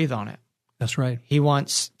wants to breathe on it. That's right. He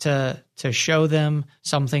wants to show them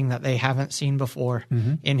something that they haven't seen before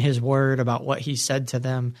in his word about what he said to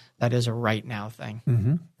them that is a right now thing.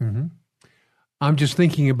 Mm-hmm. Mm-hmm. I'm just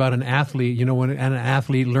thinking about an athlete, when an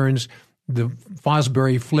athlete learns the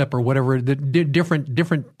Fosbury flip or whatever, the different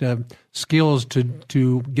skills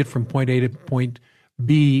to get from point A to point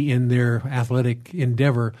B in their athletic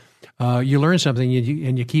endeavor. You learn something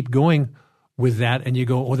and you keep going with that, and you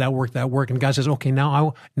go, oh, that worked. And God says, okay,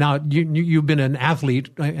 now you've been an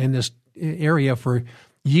athlete in this area for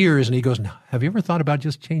years, and he goes, now, have you ever thought about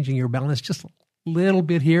just changing your balance just a little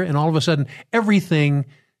bit here? And all of a sudden, everything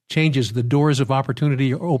changes. The doors of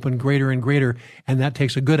opportunity are open greater and greater, and that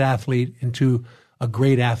takes a good athlete into a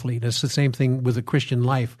great athlete. It's the same thing with a Christian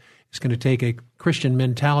life. It's going to take a Christian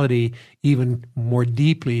mentality even more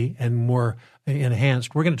deeply and more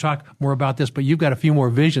enhanced. We're going to talk more about this, but you've got a few more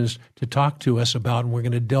visions to talk to us about, and we're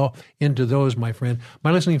going to delve into those, my friend.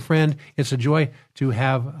 My listening friend, it's a joy to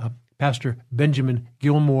have Pastor Benjamin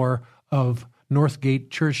Gilmore of Northgate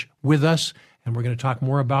Church with us, and we're going to talk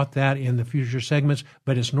more about that in the future segments,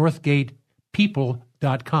 but it's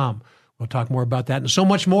northgatepeople.com. We'll talk more about that and so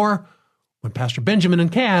much more when Pastor Benjamin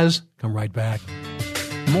and Kaz come right back.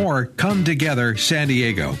 More Come Together San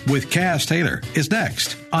Diego with Kaz Taylor is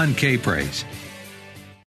next on K-Praise.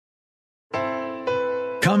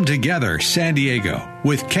 Come Together San Diego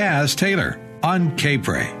with Kaz Taylor on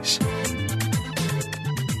K-Praise.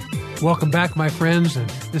 Welcome back, my friends. And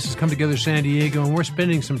this is Come Together San Diego, and we're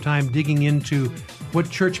spending some time digging into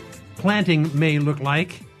what church planting may look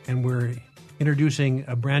like. And we're introducing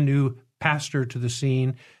a brand new pastor to the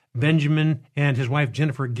scene, Benjamin and his wife,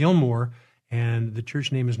 Jennifer Gilmore. And the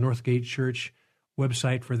church name is Northgate Church.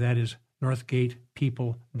 Website for that is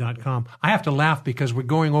northgatepeople.com. I have to laugh because we're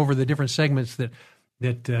going over the different segments that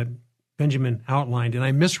Benjamin outlined, and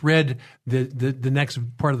I misread the next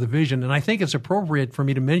part of the vision. And I think it's appropriate for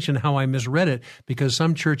me to mention how I misread it, because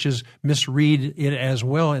some churches misread it as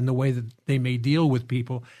well in the way that they may deal with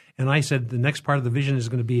people. And I said the next part of the vision is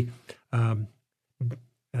going to be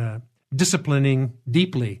disciplining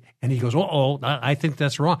deeply. And he goes, I think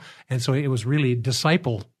that's wrong. And so it was really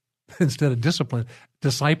disciple instead of discipline,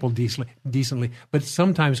 disciple decently. But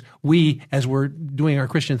sometimes we, as we're doing our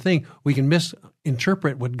Christian thing, we can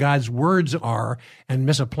misinterpret what God's words are and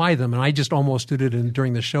misapply them. And I just almost did it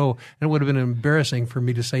during the show, and it would have been embarrassing for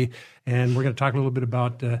me to say. And we're going to talk a little bit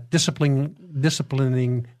about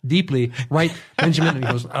disciplining deeply, right, Benjamin? And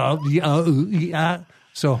he goes, yeah.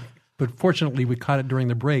 So, but fortunately, we caught it during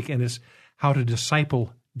the break, and it's how to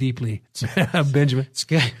disciple deeply. Benjamin. It's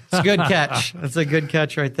good. It's a good catch. That's a good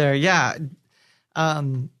catch right there. Yeah.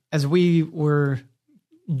 As we were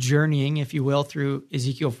journeying, if you will, through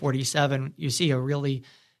Ezekiel 47, you see a really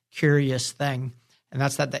curious thing, and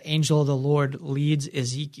that's that the angel of the Lord leads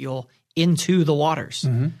Ezekiel into the waters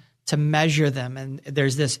to measure them. And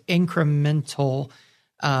there's this incremental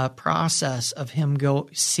process of him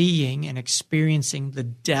seeing and experiencing the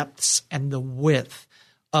depths and the width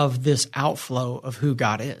of this outflow of who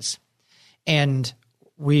God is. And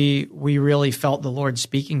we really felt the Lord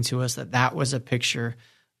speaking to us that was a picture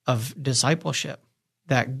of discipleship,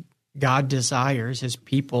 that God desires his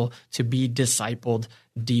people to be discipled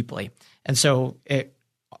deeply. And so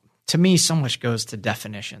to me, so much goes to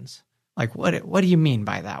definitions. Like, what do you mean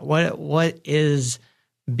by that? What is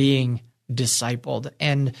being discipled?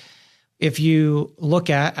 And if you look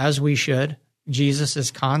at, as we should,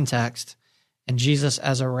 Jesus's context and Jesus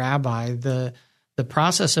as a rabbi, the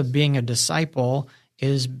process of being a disciple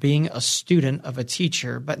is being a student of a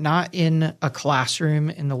teacher, but not in a classroom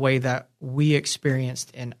in the way that we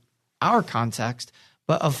experienced in our context,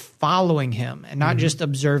 but of following him and not just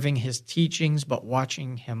observing his teachings, but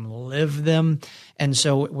watching him live them. And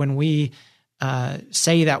so when we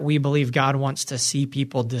say that we believe God wants to see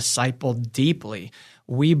people discipled deeply,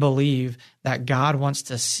 we believe that God wants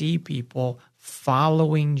to see people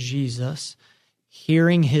following Jesus,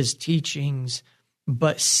 hearing his teachings,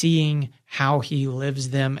 but seeing how he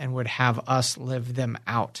lives them and would have us live them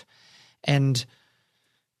out. And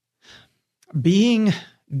being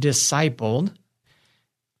discipled,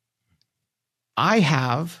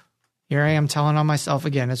 here I am telling on myself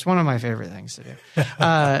again, it's one of my favorite things to do.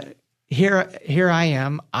 Here I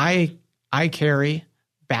am, I carry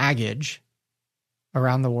baggage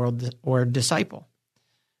around the word disciple.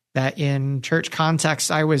 That in church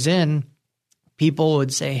contexts I was in, people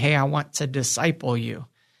would say, hey, I want to disciple you.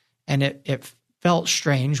 And it felt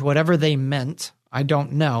strange. Whatever they meant, I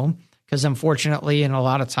don't know, because unfortunately, and a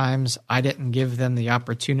lot of times, I didn't give them the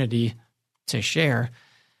opportunity to share.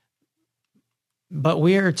 But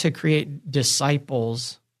we are to create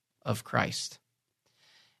disciples of Christ.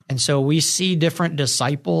 And so we see different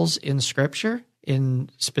disciples in Scripture, in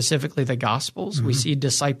specifically the Gospels. We see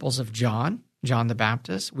disciples of John the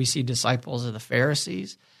Baptist. We see disciples of the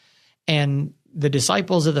Pharisees. And the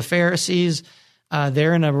disciples of the Pharisees,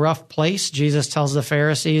 they're in a rough place. Jesus tells the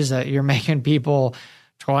Pharisees that you're making people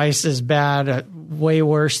twice as bad, way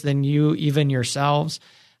worse than you, even yourselves.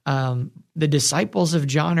 The disciples of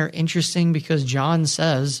John are interesting because John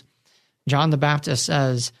the Baptist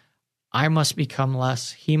says, I must become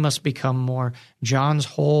less, he must become more. John's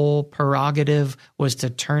whole prerogative was to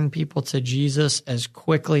turn people to Jesus as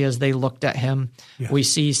quickly as they looked at him. Yeah. We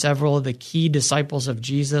see several of the key disciples of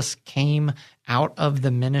Jesus came out of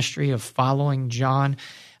the ministry of following John.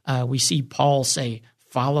 We see Paul say,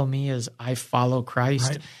 follow me as I follow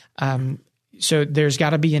Christ. Right. So there's got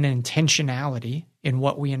to be an intentionality in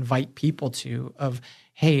what we invite people to of,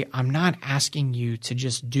 hey, I'm not asking you to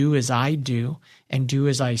just do as I do and do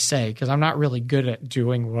as I say, because I'm not really good at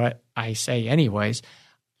doing what I say anyways.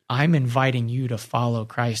 I'm inviting you to follow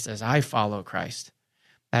Christ as I follow Christ.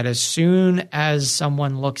 That as soon as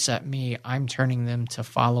someone looks at me, I'm turning them to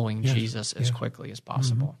following Jesus as quickly as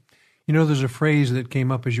possible. You know, there's a phrase that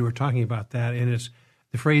came up as you were talking about that, and it's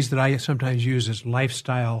the phrase that I sometimes use is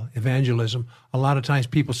lifestyle evangelism. A lot of times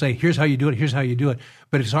people say, here's how you do it, here's how you do it.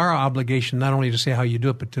 But it's our obligation not only to say how you do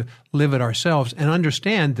it, but to live it ourselves and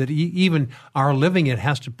understand that even our living it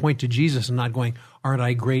has to point to Jesus and not going, aren't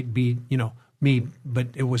I great, be, me. But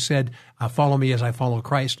it was said, follow me as I follow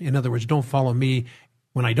Christ. In other words, don't follow me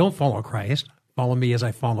when I don't follow Christ. Follow me as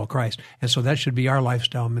I follow Christ. And so that should be our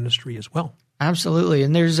lifestyle ministry as well. Absolutely.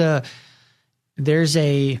 And there's a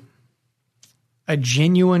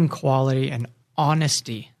genuine quality and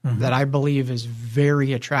honesty that I believe is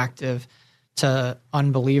very attractive to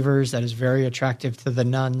unbelievers, that is very attractive to the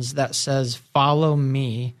nuns, that says, follow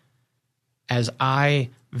me as I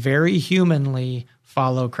very humanly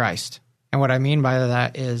follow Christ. And what I mean by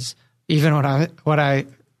that is even what I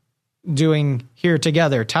doing here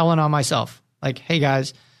together, telling on myself, like, hey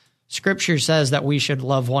guys, Scripture says that we should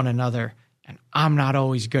love one another, and I'm not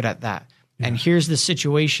always good at that. And here's the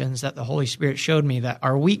situations that the Holy Spirit showed me that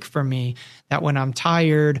are weak for me, that when I'm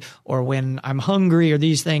tired or when I'm hungry or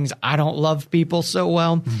these things, I don't love people so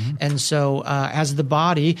well. And so as the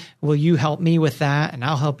body, will you help me with that? And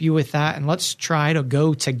I'll help you with that. And let's try to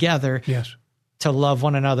go together to love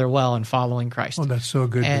one another well in following Christ. Oh, that's so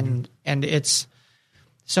good. And it's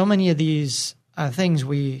so many of these things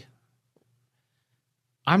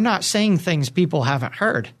I'm not saying things people haven't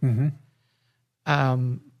heard.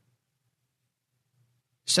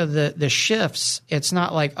 So the shifts, it's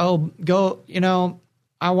not like, oh, go,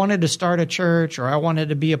 I wanted to start a church, or I wanted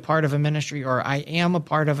to be a part of a ministry, or I am a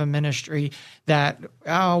part of a ministry that,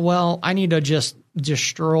 I need to just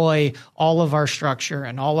destroy all of our structure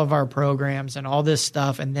and all of our programs and all this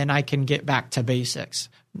stuff, and then I can get back to basics.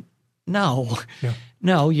 No,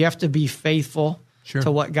 you have to be faithful to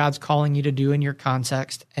what God's calling you to do in your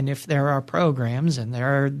context. And if there are programs and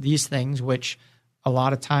there are these things which a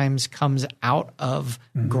lot of times comes out of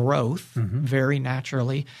growth very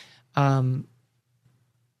naturally,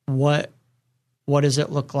 what does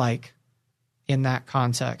it look like in that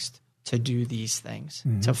context to do these things,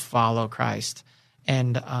 to follow Christ?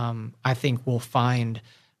 And I think we'll find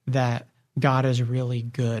that God is really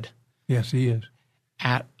good. Yes, He is.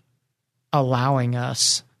 At allowing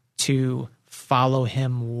us to follow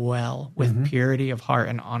Him well with purity of heart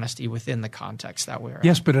and honesty within the context that we're in.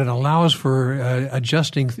 Yes, but it allows for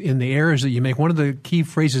adjusting in the errors that you make. One of the key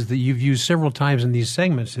phrases that you've used several times in these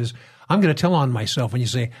segments is, I'm going to tell on myself. When you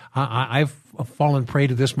say, I've fallen prey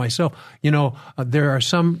to this myself. There are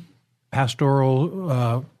some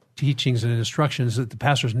pastoral teachings and instructions that the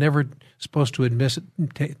pastor's never supposed to admit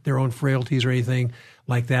their own frailties or anything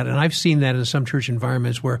like that. And I've seen that in some church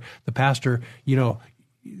environments where the pastor,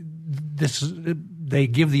 they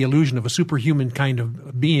give the illusion of a superhuman kind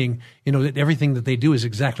of being, that everything that they do is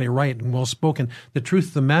exactly right and well spoken. The truth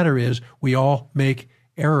of the matter is we all make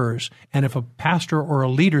errors. And if a pastor or a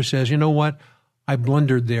leader says, you know what, I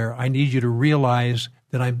blundered there, I need you to realize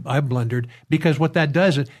that I blundered, because what that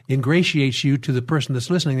does, it ingratiates you to the person that's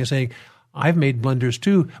listening and saying, I've made blunders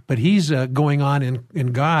too, but he's going on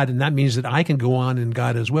in God, and that means that I can go on in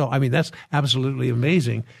God as well. I mean, that's absolutely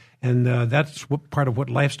amazing. And that's part of what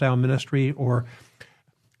lifestyle ministry or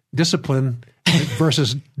discipline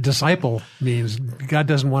versus disciple means. God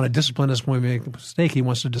doesn't want to discipline us when we make a mistake. He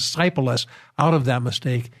wants to disciple us out of that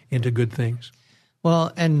mistake into good things.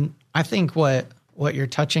 Well, and I think what you're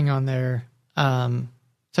touching on there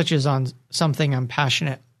touches on something I'm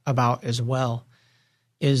passionate about as well,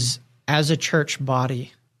 is as a church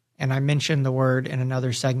body, and I mentioned the word in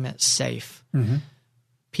another segment, safe.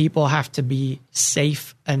 People have to be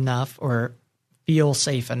safe enough or feel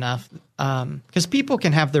safe enough, because people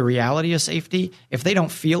can have the reality of safety. If they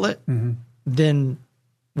don't feel it, then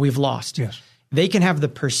we've lost. Yes. They can have the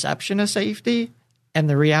perception of safety and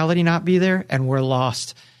the reality not be there, and we're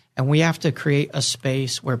lost. And we have to create a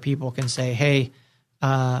space where people can say, hey,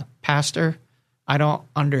 Pastor, I don't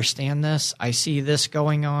understand this. I see this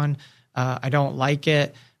going on. I don't like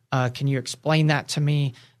it. Can you explain that to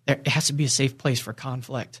me? It has to be a safe place for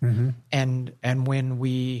conflict. And when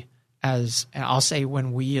we as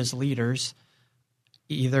leaders,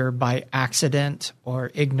 either by accident or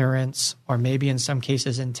ignorance, or maybe in some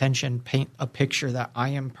cases intention, paint a picture that I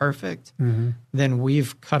am perfect, then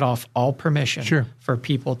we've cut off all permission for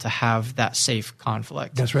people to have that safe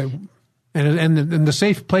conflict. That's right. And the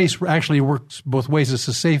safe place actually works both ways. It's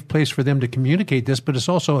a safe place for them to communicate this, but it's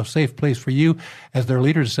also a safe place for you as their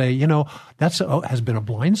leader to say, that has been a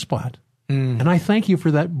blind spot. And I thank you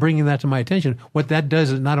for that, bringing that to my attention. What that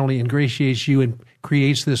does is not only ingratiates you and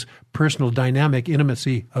creates this personal dynamic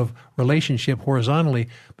intimacy of relationship horizontally,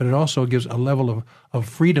 but it also gives a level of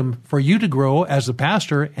freedom for you to grow as a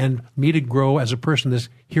pastor and me to grow as a person that's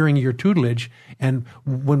hearing your tutelage. And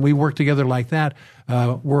when we work together like that,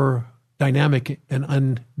 we're dynamic and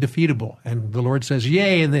undefeatable. And the Lord says,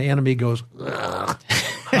 yay, and the enemy goes, ugh.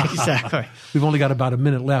 Exactly. We've only got about a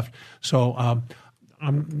minute left. So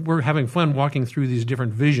we're having fun walking through these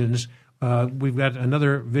different visions. We've got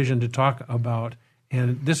another vision to talk about,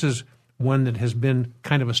 and this is one that has been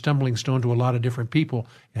kind of a stumbling stone to a lot of different people.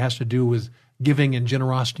 It has to do with giving and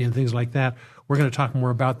generosity and things like that. We're going to talk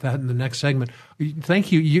more about that in the next segment.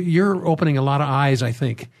 Thank you. You're opening a lot of eyes, I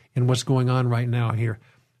think, in what's going on right now here,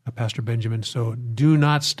 Pastor Benjamin. So do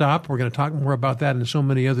not stop. We're going to talk more about that and so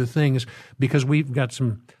many other things, because we've got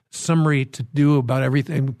some summary to do about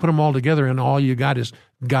everything. We put them all together, and all you got is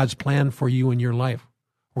God's plan for you in your life.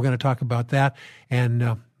 We're going to talk about that,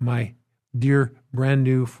 and my dear brand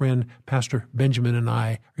new friend, Pastor Benjamin, and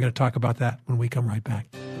I are going to talk about that when we come right back.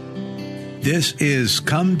 This is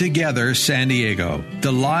Come Together San Diego,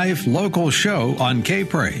 the live local show on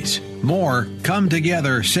K-Praise. More Come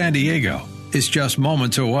Together San Diego is just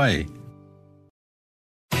moments away.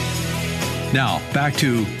 Now, back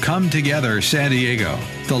to Come Together San Diego,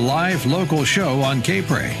 the live local show on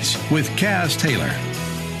K-Praise with Kaz Taylor.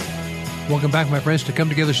 Welcome back, my friends, to Come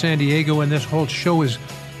Together San Diego, and this whole show is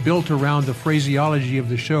built around the phraseology of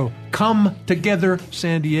the show. Come Together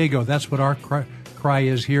San Diego. That's what our cry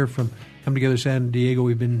is here from Come Together San Diego.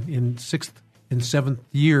 We've been in 6th and 7th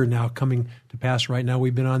year now coming to pass right now.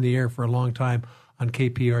 We've been on the air for a long time on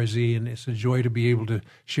KPRZ, and it's a joy to be able to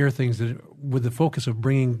share things that, with the focus of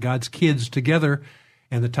bringing God's kids together.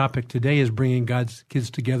 And the topic today is bringing God's kids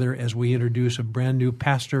together as we introduce a brand new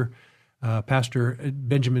pastor, Pastor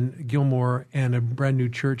Benjamin Gilmore, and a brand new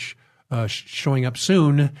church showing up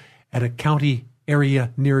soon at a county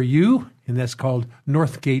area near you, and that's called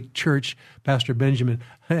Northgate Church. Pastor Benjamin,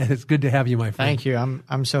 it's good to have you, my friend. Thank you.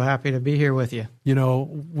 I'm so happy to be here with you. You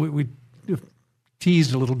know, we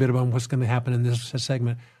teased a little bit about what's going to happen in this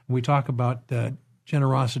segment. We talk about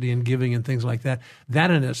generosity and giving and things like that.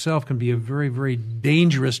 That in itself can be a very, very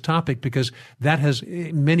dangerous topic, because that has,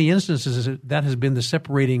 in many instances, that has been the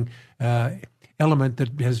separating element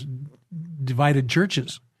that has divided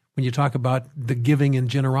churches. When you talk about the giving and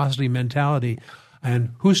generosity mentality,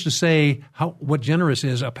 and who's to say what generous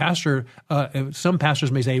is? A pastor, some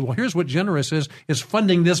pastors may say, well, here's what generous is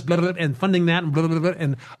funding this, blah, blah, blah, and funding that, and blah, blah, blah,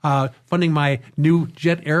 and funding my new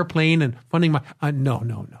jet airplane, and funding my,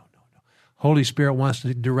 no. Holy Spirit wants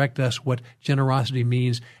to direct us what generosity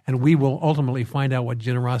means, and we will ultimately find out what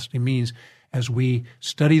generosity means as we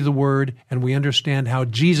study the Word and we understand how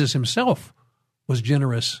Jesus himself was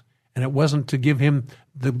generous, and it wasn't to give him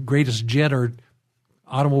the greatest jet or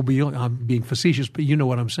automobile. I'm being facetious, but you know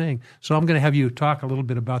what I'm saying. So I'm going to have you talk a little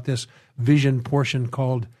bit about this vision portion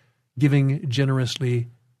called Giving Generously,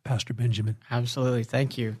 Pastor Benjamin. Absolutely.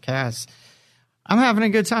 Thank you, Kaz. I'm having a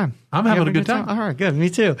good time. I'm having a good time. All right, good. Me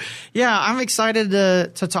too. Yeah, I'm excited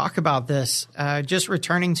to talk about this. Just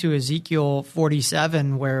returning to Ezekiel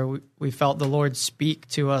 47, where we felt the Lord speak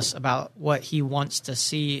to us about what he wants to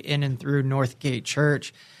see in and through Northgate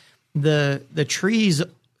Church. The trees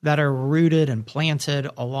that are rooted and planted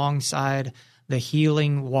alongside the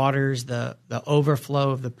healing waters, the overflow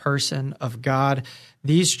of the person of God,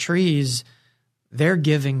 these trees, they're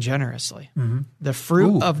giving generously. Mm-hmm. The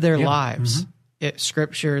fruit of their lives. Mm-hmm.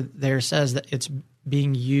 Scripture there says that it's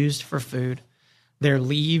being used for food. Their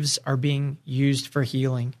leaves are being used for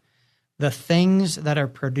healing. The things that are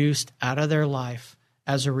produced out of their life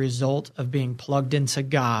as a result of being plugged into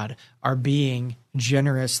God are being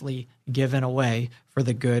generously given away for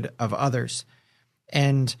the good of others.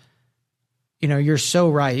 And, you know, you're so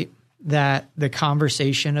right that the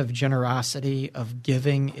conversation of generosity, of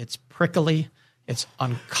giving, it's prickly, it's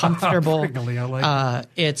uncomfortable. Prickly, I like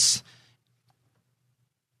it's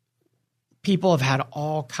people have had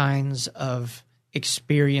all kinds of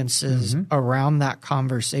experiences around that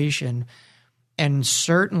conversation. And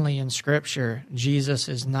certainly in Scripture, Jesus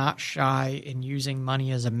is not shy in using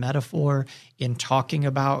money as a metaphor, in talking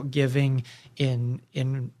about giving, it's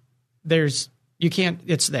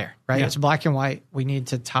there, right? Yeah. It's black and white. We need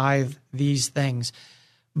to tithe these things.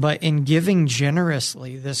 But in giving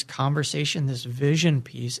generously, this conversation, this vision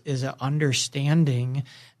piece is an understanding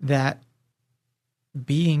that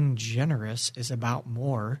being generous is about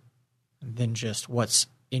more than just what's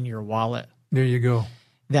in your wallet. There you go.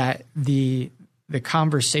 That the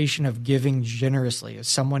conversation of giving generously as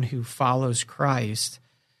someone who follows Christ,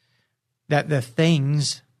 that the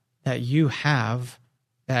things that you have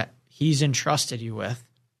that he's entrusted you with,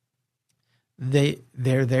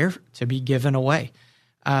 they're there to be given away.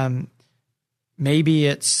 Maybe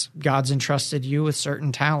it's God's entrusted you with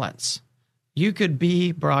certain talents. You could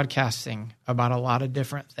be broadcasting about a lot of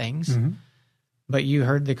different things, but you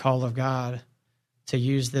heard the call of God to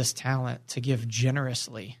use this talent to give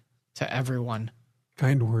generously to everyone.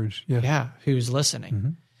 Kind words, yes. Yeah, who's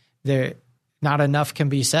listening. There, not enough can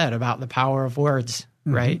be said about the power of words,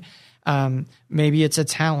 right? Maybe it's a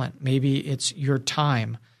talent. Maybe it's your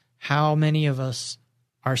time. How many of us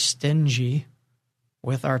are stingy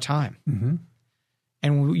with our time?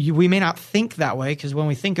 And we may not think that way, because when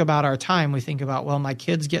we think about our time, we think about, well, my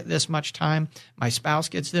kids get this much time, my spouse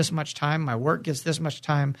gets this much time, my work gets this much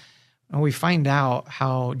time. And we find out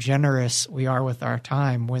how generous we are with our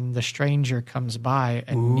time when the stranger comes by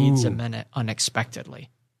and needs a minute unexpectedly.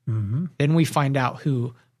 Then we find out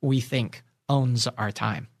who we think owns our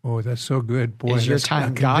time. Oh, that's so good. Boy, is your that's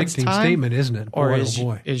time a God's convicting time? statement, isn't it? Or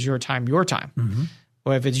Boy, is your time your time?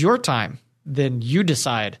 Well, if it's your time, then you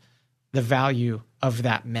decide the value of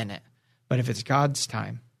that minute. But if it's God's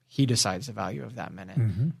time, he decides the value of that minute.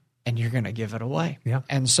 And you're going to give it away. Yeah.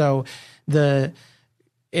 And so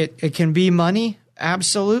it can be money.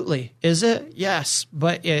 Absolutely. Is it? Yes.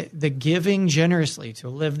 But the giving generously, to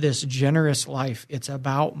live this generous life, it's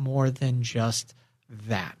about more than just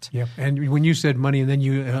that. Yeah. And when you said money, and then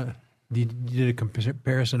you did a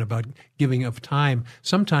comparison about giving of time,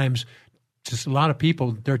 sometimes just a lot of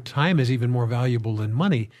people, their time is even more valuable than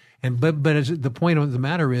money. But the point of the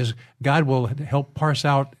matter is, God will help parse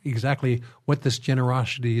out exactly what this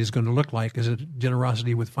generosity is going to look like. Is it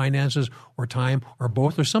generosity with finances or time or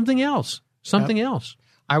both or something else? Something else.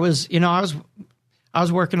 I was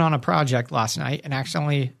working on a project last night and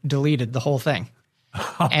accidentally deleted the whole thing.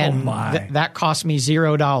 And that cost me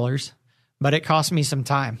 $0, but it cost me some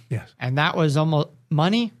time. Yes. And that was almost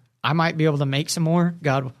money. I might be able to make some more.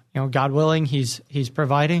 God willing, he's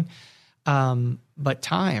providing. But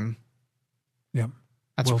time,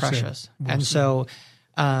 that's precious. And so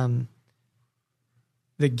the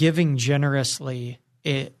giving generously,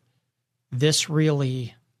 this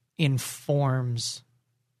really informs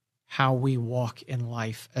how we walk in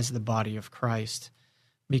life as the body of Christ.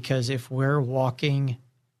 Because if we're walking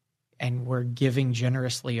and we're giving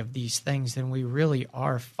generously of these things, then we really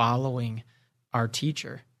are following our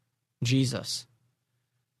teacher, Jesus.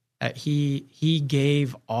 He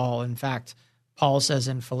gave all. In fact, Paul says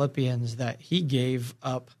in Philippians that he gave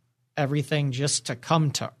up everything just to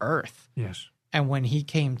come to earth. Yes. And when he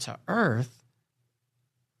came to earth,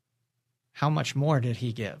 how much more did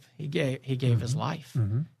he give? He gave his life.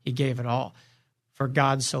 He gave it all. For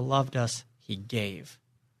God so loved us, he gave.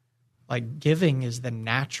 Like, giving is the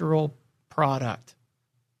natural product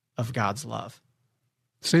of God's love.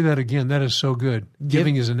 Say that again. That is so good.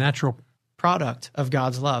 Giving is a natural product of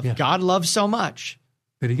God's love. Yeah. God loved so much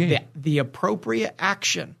that he gave. The appropriate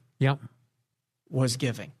action was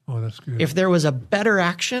giving. Oh, that's good. If there was a better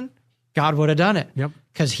action, God would have done it. Yep.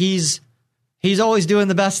 Because he's always doing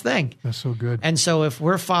the best thing. That's so good. And so if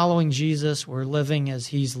we're following Jesus, we're living as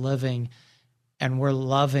he's living, and we're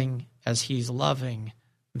loving as he's loving,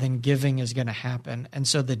 then giving is going to happen. And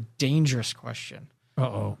so the dangerous question.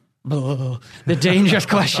 The dangerous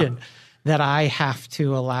question that I have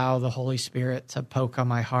to allow the Holy Spirit to poke on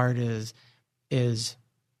my heart is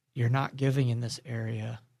you're not giving in this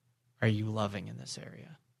area. Are you loving in this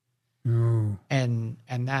area? And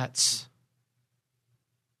that's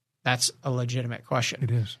a legitimate question.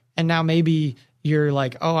 It is. And now maybe you're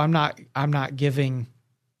like, oh, I'm not giving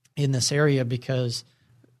in this area because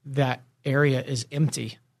that area is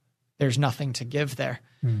empty. There's nothing to give there.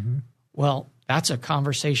 Well, that's a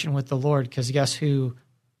conversation with the Lord, because guess who's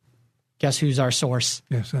our source?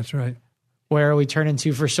 Yes, that's right. Where are we turning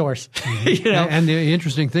to for source? And the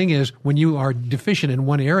interesting thing is, when you are deficient in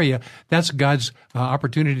one area, that's God's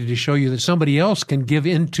opportunity to show you that somebody else can give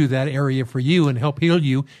into that area for you and help heal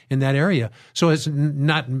you in that area. So it's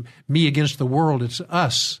not me against the world, it's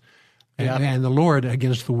us and the Lord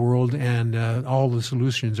against the world, and all the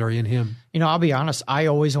solutions are in him. I'll be honest, I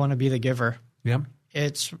always want to be the giver. Yeah.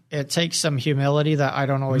 It takes some humility that I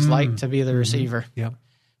don't always like to be the receiver. Yeah.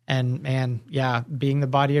 And man, being the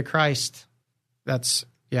body of Christ,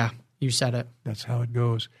 you said it. That's how it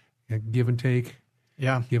goes. Give and take.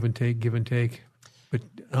 Yeah. Give and take, give and take. But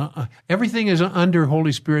everything is under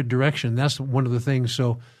Holy Spirit direction. That's one of the things.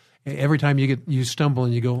 So every time you stumble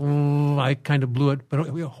and you go, I kind of blew it. But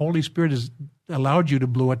Holy Spirit has allowed you to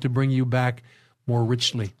blow it to bring you back more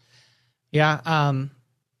richly. Yeah.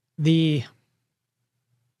 The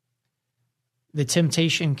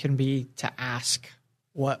temptation can be to ask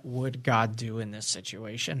what would God do in this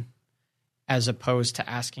situation, as opposed to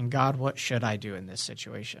asking God, what should I do in this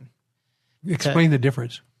situation? Explain the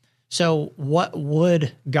difference. So what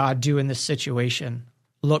would God do in this situation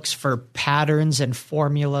looks for patterns and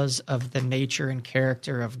formulas of the nature and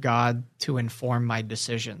character of God to inform my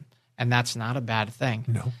decision. And that's not a bad thing.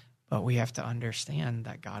 No. But we have to understand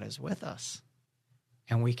that God is with us.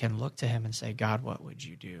 And we can look to him and say, God, what would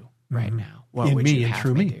you do right now? What In would me you and have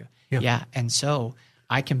through me me. do? Yeah. Yeah. And so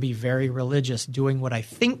I can be very religious doing what I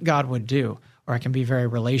think God would do, or I can be very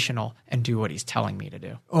relational and do what he's telling me to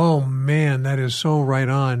do. Oh, man, that is so right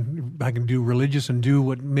on. I can do religious and do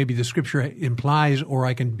what maybe the Scripture implies, or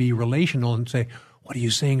I can be relational and say, what are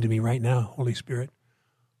you saying to me right now, Holy Spirit?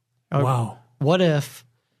 Wow. What if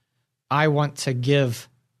I want to give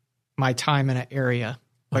my time in an area,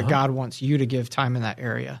 but God wants you to give time in that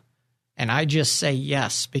area? And I just say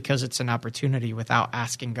yes because it's an opportunity without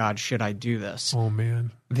asking God, should I do this? Oh,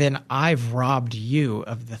 man. Then I've robbed you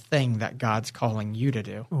of the thing that God's calling you to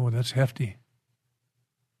do. Oh, that's hefty.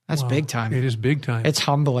 That's Wow. big time. It is big time. It's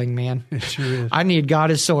humbling, man. It sure is. I need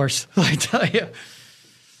God as source, I tell you.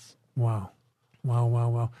 Wow.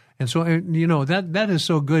 And so, that is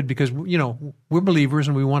so good because, we're believers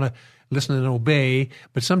and we want to listen and obey,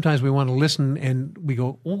 but sometimes we want to listen and we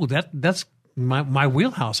go, oh, that's my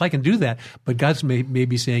wheelhouse. I can do that. But God's may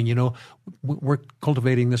be saying, we're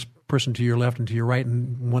cultivating this person to your left and to your right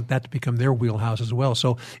and want that to become their wheelhouse as well.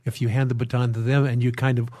 So if you hand the baton to them and you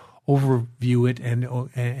kind of overview it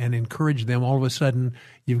and encourage them, all of a sudden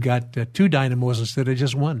you've got two dynamos instead of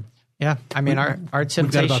just one. Yeah, I mean, our temptation.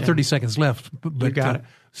 We've got about 30 seconds left. But, You got it.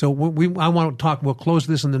 So I want to talk, we'll close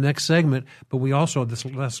this in the next segment, but we also, this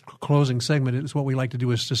last closing segment, is what we like to do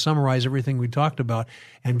is to summarize everything we talked about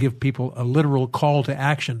and give people a literal call to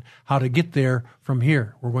action, how to get there from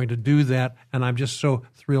here. We're going to do that, and I'm just so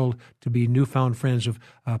thrilled to be newfound friends of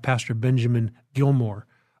Pastor Benjamin Gilmore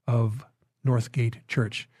of Northgate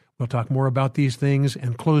Church. We'll talk more about these things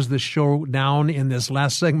and close this show down in this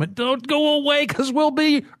last segment. Don't go away because we'll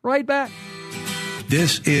be right back.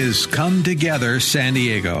 This is Come Together San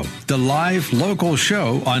Diego, the live local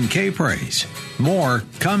show on K-Praise. More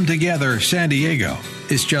Come Together San Diego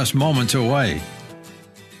is just moments away.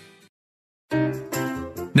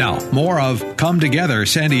 Now, more of Come Together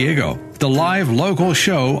San Diego, the live local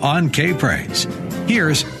show on K-Praise.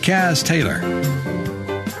 Here's Kaz Taylor.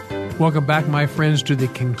 Welcome back, my friends, to the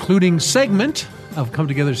concluding segment of Come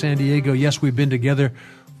Together San Diego. Yes, we've been together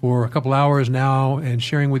for a couple hours now and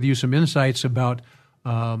sharing with you some insights about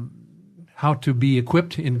how to be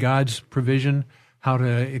equipped in God's provision, how to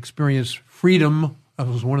experience freedom. That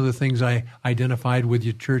was one of the things I identified with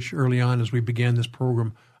your church early on as we began this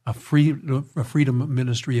program, a freedom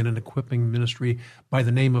ministry and an equipping ministry by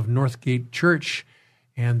the name of Northgate Church,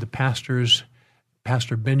 and the pastors,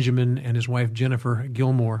 Pastor Benjamin and his wife Jennifer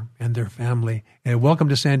Gilmore and their family. Welcome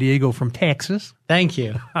to San Diego from Texas. Thank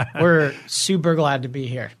you. We're super glad to be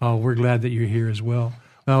here. Oh, we're glad that you're here as well.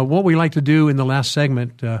 What we like to do in the last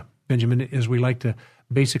segment, Benjamin, is we like to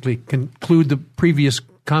basically conclude the previous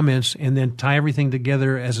comments and then tie everything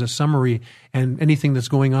together as a summary, and anything that's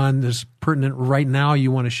going on that's pertinent right now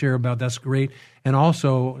you want to share about, that's great. And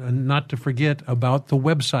also, not to forget about the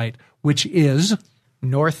website, which is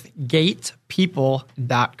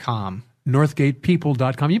northgatepeople.com.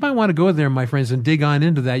 northgatepeople.com. You might want to go there, my friends, and dig on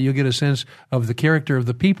into that. You'll get a sense of the character of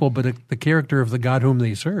the people, but the character of the God whom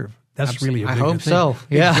they serve. That's really a big thing. I hope so.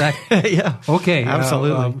 Yeah. Exactly. Yeah. Okay.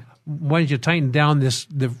 Absolutely. Why don't you tighten down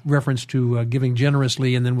the reference to giving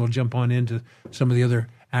generously, and then we'll jump on into some of the other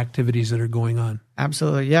activities that are going on.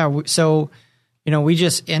 Absolutely. Yeah. So, we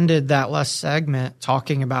just ended that last segment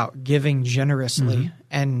talking about giving generously,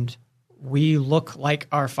 and we look like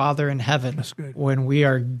our Father in heaven when we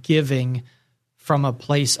are giving from a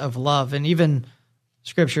place of love. And even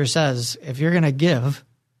Scripture says, if you're going to give,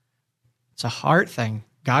 it's a heart thing.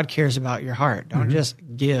 God cares about your heart. Don't just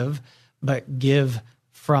give, but give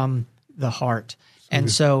from the heart.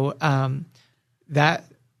 And so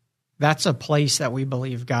that's a place that we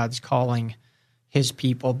believe God's calling his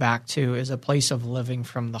people back to, is a place of living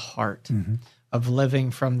from the heart, of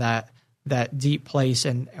living from that deep place.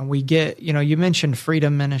 And we get, you mentioned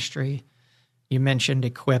freedom ministry. You mentioned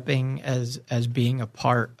equipping as being a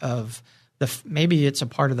part of maybe it's a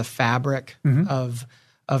part of the fabric of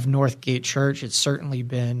Northgate Church. It's certainly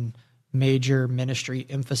been major ministry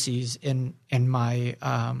emphases in my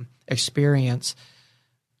experience.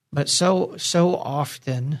 But so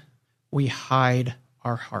often we hide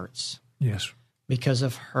our hearts. Yes. Because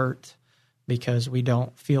of hurt, because we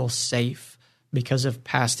don't feel safe, because of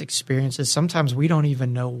past experiences. Sometimes we don't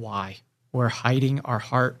even know why we're hiding our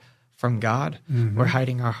heart from God. We're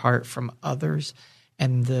hiding our heart from others.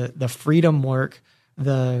 And the freedom work,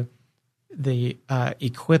 the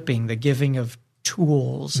equipping, the giving of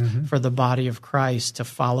tools for the body of Christ to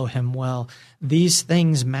follow him well. These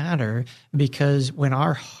things matter because when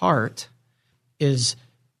our heart is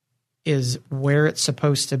where it's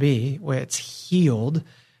supposed to be, where it's healed,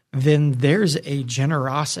 then there's a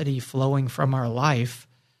generosity flowing from our life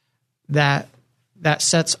that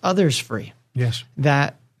sets others free. Yes.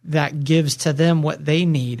 That gives to them what they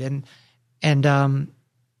need. And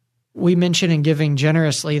we mentioned in giving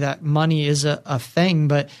generously that money is a thing,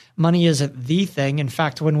 but money isn't the thing. In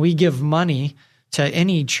fact, when we give money to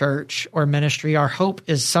any church or ministry, our hope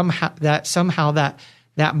is somehow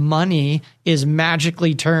that money is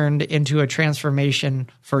magically turned into a transformation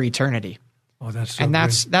for eternity. Oh, that's so and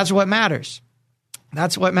that's what matters.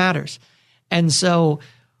 That's what matters. And so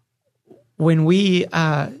when we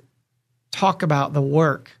talk about the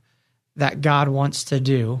work that God wants to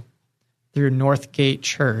do through Northgate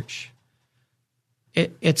Church,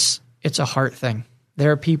 it's a heart thing.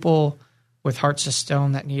 There are people with hearts of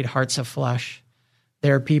stone that need hearts of flesh.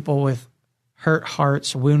 There are people with hurt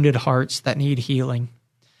hearts, wounded hearts that need healing.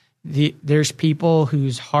 There's people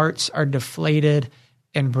whose hearts are deflated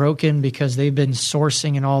and broken because they've been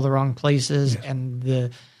sourcing in all the wrong places, yes. And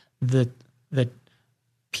the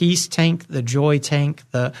peace tank, the joy tank,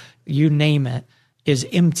 you name it, is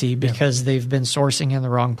empty because they've been sourcing in the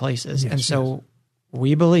wrong places. Yes, and so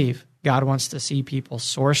we believe God wants to see people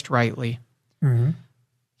sourced rightly,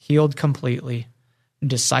 healed completely,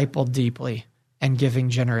 discipled deeply, and giving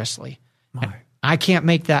generously. I can't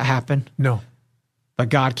make that happen. No. But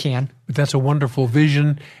God can. But that's a wonderful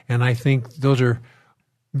vision, and I think those are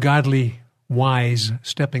godly, wise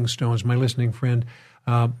stepping stones, my listening friend.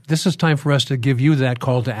 This is time for us to give you that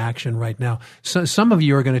call to action right now. So, some of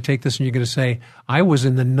you are going to take this and you're going to say, I was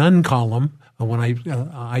in the none column when I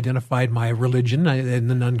identified my religion in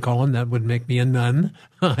the none column. That would make me a nun,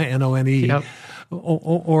 N-O-N-E. Yep.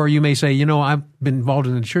 Or you may say, I've been involved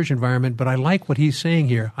in the church environment, but I like what he's saying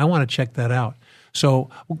here. I want to check that out. So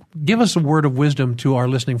give us a word of wisdom to our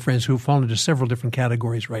listening friends who fall into several different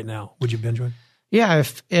categories right now. Would you, Benjamin? Yeah,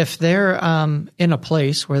 if they're in a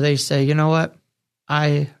place where they say, you know what,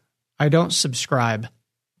 I don't subscribe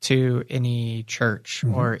to any church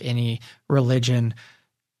or any religion.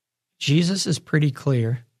 Jesus is pretty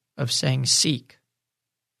clear of saying, seek,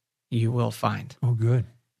 you will find. Oh, good.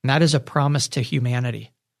 And that is a promise to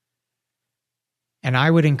humanity. And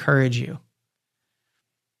I would encourage you,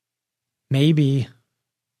 maybe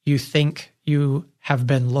you think you have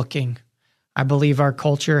been looking. I believe our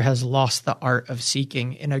culture has lost the art of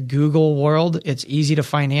seeking. In a Google world, it's easy to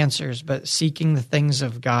find answers, but seeking the things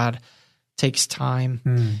of God takes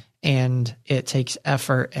time and it takes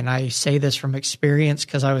effort. And I say this from experience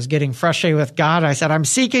because I was getting frustrated with God. I said, I'm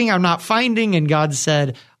seeking, I'm not finding. And God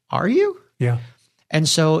said, are you? Yeah. And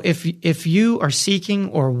so if you are seeking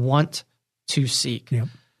or want to seek,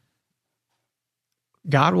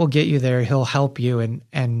 God will get you there. He'll help you.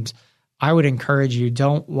 And I would encourage you,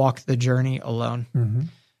 don't walk the journey alone.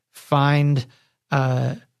 Find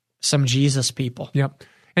some Jesus people. Yep.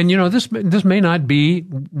 And this may not be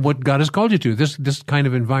what God has called you to. This kind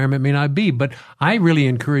of environment may not be, but I really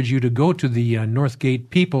encourage you to go to the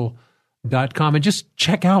NorthgatePeople.com and just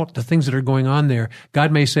check out the things that are going on there.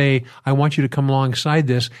 God may say, I want you to come alongside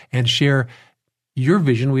this and share your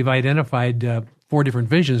vision. We've identified 4 different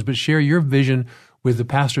visions, but share your vision with the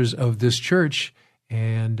pastors of this church,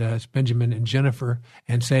 and it's Benjamin and Jennifer,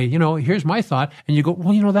 and say, here's my thought. And you go,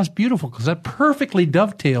 well, that's beautiful because that perfectly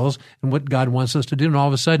dovetails in what God wants us to do. And all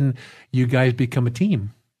of a sudden, you guys become a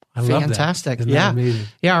team. I love that. Fantastic. Isn't that amazing?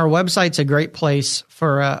 Yeah, our website's a great place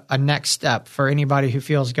for a next step for anybody who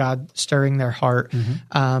feels God stirring their heart.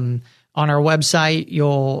 On our website,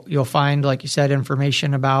 you'll find, like you said,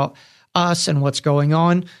 information about us and what's going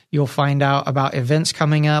on. You'll find out about events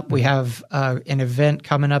coming up. We have an event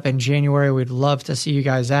coming up in January. We'd love to see you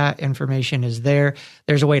guys at. Information is there.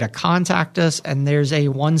 There's a way to contact us, and there's a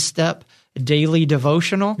one-step daily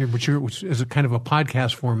devotional. Which is a kind of a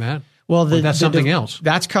podcast format. Well, that's something else.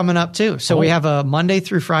 That's coming up too. So we have a Monday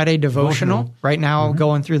through Friday devotional right now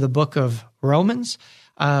going through the book of Romans.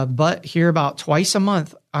 But here about twice a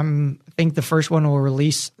month, I think the first one will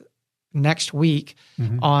release next week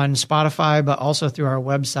on Spotify, but also through our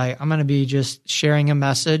website. I'm going to be just sharing a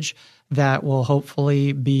message that will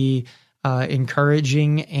hopefully be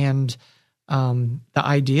encouraging. And the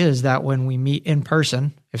idea is that when we meet in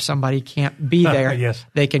person, if somebody can't be there,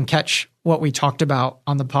 they can catch what we talked about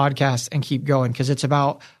on the podcast and keep going, because it's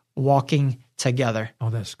about walking together.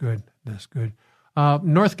 Oh, that's good. That's good.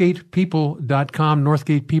 NorthgatePeople.com,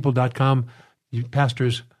 NorthgatePeople.com. You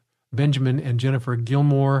pastors Benjamin and Jennifer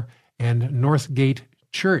Gilmore and Northgate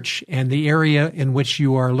Church, and the area in which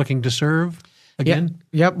you are looking to serve again?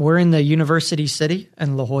 Yep. We're in the University City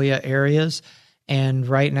and La Jolla areas, and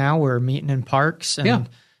right now we're meeting in parks, and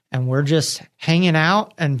we're just hanging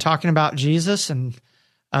out and talking about Jesus, and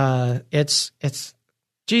it's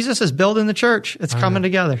Jesus is building the church. It's coming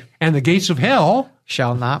together. And the gates of hell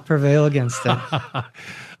shall not prevail against it.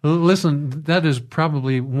 Listen, that is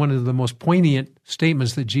probably one of the most poignant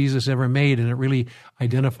statements that Jesus ever made, and it really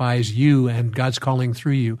identifies you and God's calling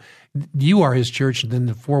through you. You are his church, and then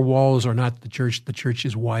the four walls are not the church. The church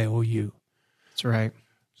is YOU. That's right.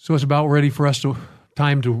 So it's about ready for us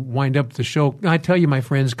time to wind up the show. I tell you, my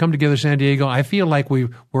friends, Come Together San Diego, I feel like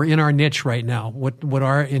we're in our niche right now. What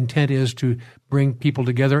our intent is to bring people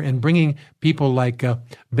together, and bringing people like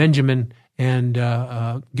Benjamin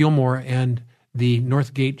and Gilmore and the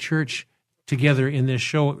Northgate Church together in this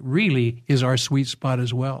show really is our sweet spot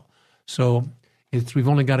as well. So we've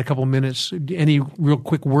only got a couple minutes. Any real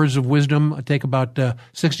quick words of wisdom? I'll take about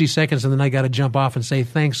 60 seconds, and then I got to jump off and say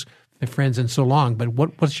thanks, my friends, and so long. But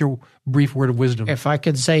what's your brief word of wisdom? If I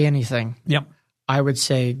could say anything, yep, I would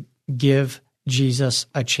say give Jesus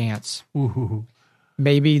a chance. Ooh.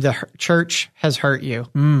 Maybe the church has hurt you.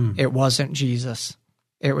 It wasn't Jesus.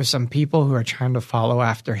 It was some people who are trying to follow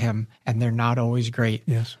after him, and they're not always great.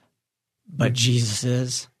 Yes, but Jesus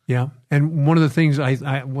is. Yeah, and one of the things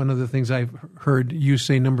I've heard you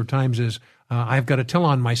say a number of times is I've got to tell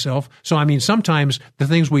on myself. So I mean, sometimes the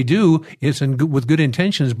things we do is with good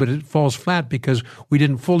intentions, but it falls flat because we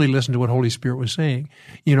didn't fully listen to what Holy Spirit was saying.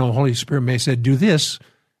 You know, Holy Spirit may have said, "Do this,"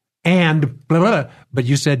 and blah, blah, blah. But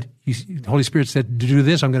you said, Holy Spirit said, to do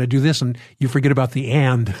this, I'm going to do this, and you forget about the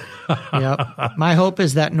and. Yep. My hope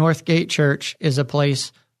is that Northgate Church is a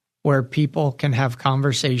place where people can have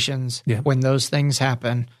conversations when those things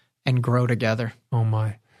happen and grow together. Oh,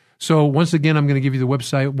 my. So once again, I'm going to give you the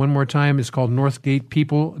website one more time. It's called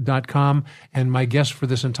NorthgatePeople.com, and my guest for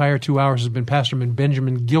this entire 2 hours has been Pastor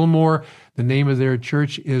Benjamin Gilmore. The name of their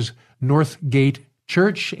church is Northgate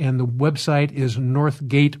Church, and the website is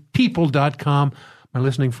NorthgatePeople.com. My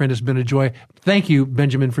listening friend, has been a joy. Thank you,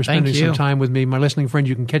 Benjamin, for spending some time with me. My listening friend,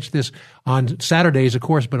 you can catch this on Saturdays, of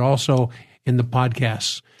course, but also in the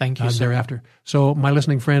podcasts. Thank you, thereafter. So, my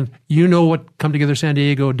listening friend, you know what Come Together San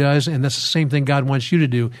Diego does, and that's the same thing God wants you to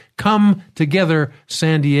do. Come Together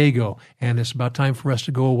San Diego. And it's about time for us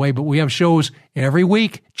to go away, but we have shows every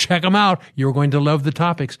week. Check them out. You're going to love the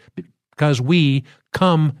topics because we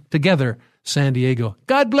come together San Diego.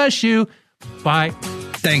 God bless you. Bye.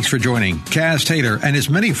 Thanks for joining Kaz Taylor and his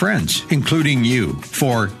many friends, including you,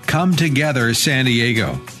 for Come Together San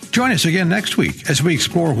Diego. Join us again next week as we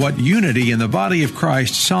explore what unity in the body of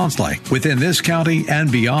Christ sounds like within this county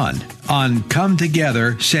and beyond on Come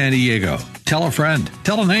Together San Diego. Tell a friend,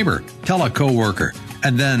 tell a neighbor, tell a coworker,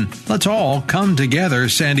 and then let's all come together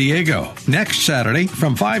San Diego next Saturday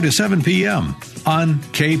from 5 to 7 p.m. on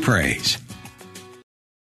K-Praise.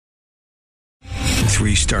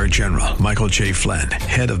 3-star General Michael J. Flynn,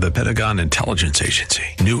 head of the Pentagon Intelligence Agency,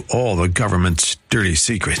 knew all the government's dirty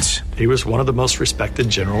secrets. He was one of the most respected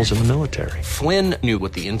generals in the military. Flynn knew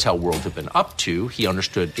what the intel world had been up to. He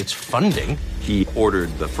understood its funding. He ordered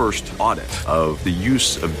the first audit of the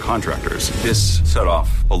use of contractors. This set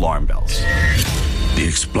off alarm bells. The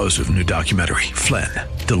explosive new documentary, Flynn,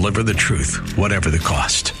 Deliver the Truth, Whatever the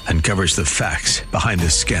Cost, uncovers the facts behind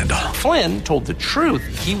this scandal. Flynn told the truth.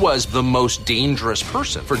 He was the most dangerous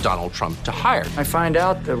person for Donald Trump to hire. I find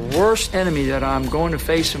out the worst enemy that I'm going to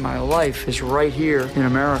face in my life is right here in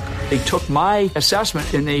America. They took my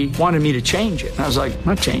assessment and they wanted me to change it. And I was like, I'm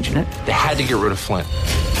not changing it. They had to get rid of Flynn.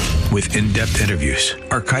 With in-depth interviews,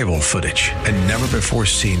 archival footage, and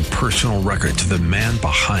never-before-seen personal records of the man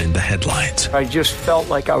behind the headlines. I just felt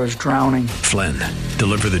like I was drowning. Flynn,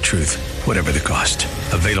 Deliver the Truth, Whatever the Cost.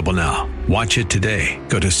 Available now. Watch it today.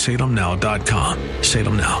 Go to salemnow.com.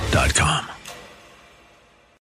 salemnow.com.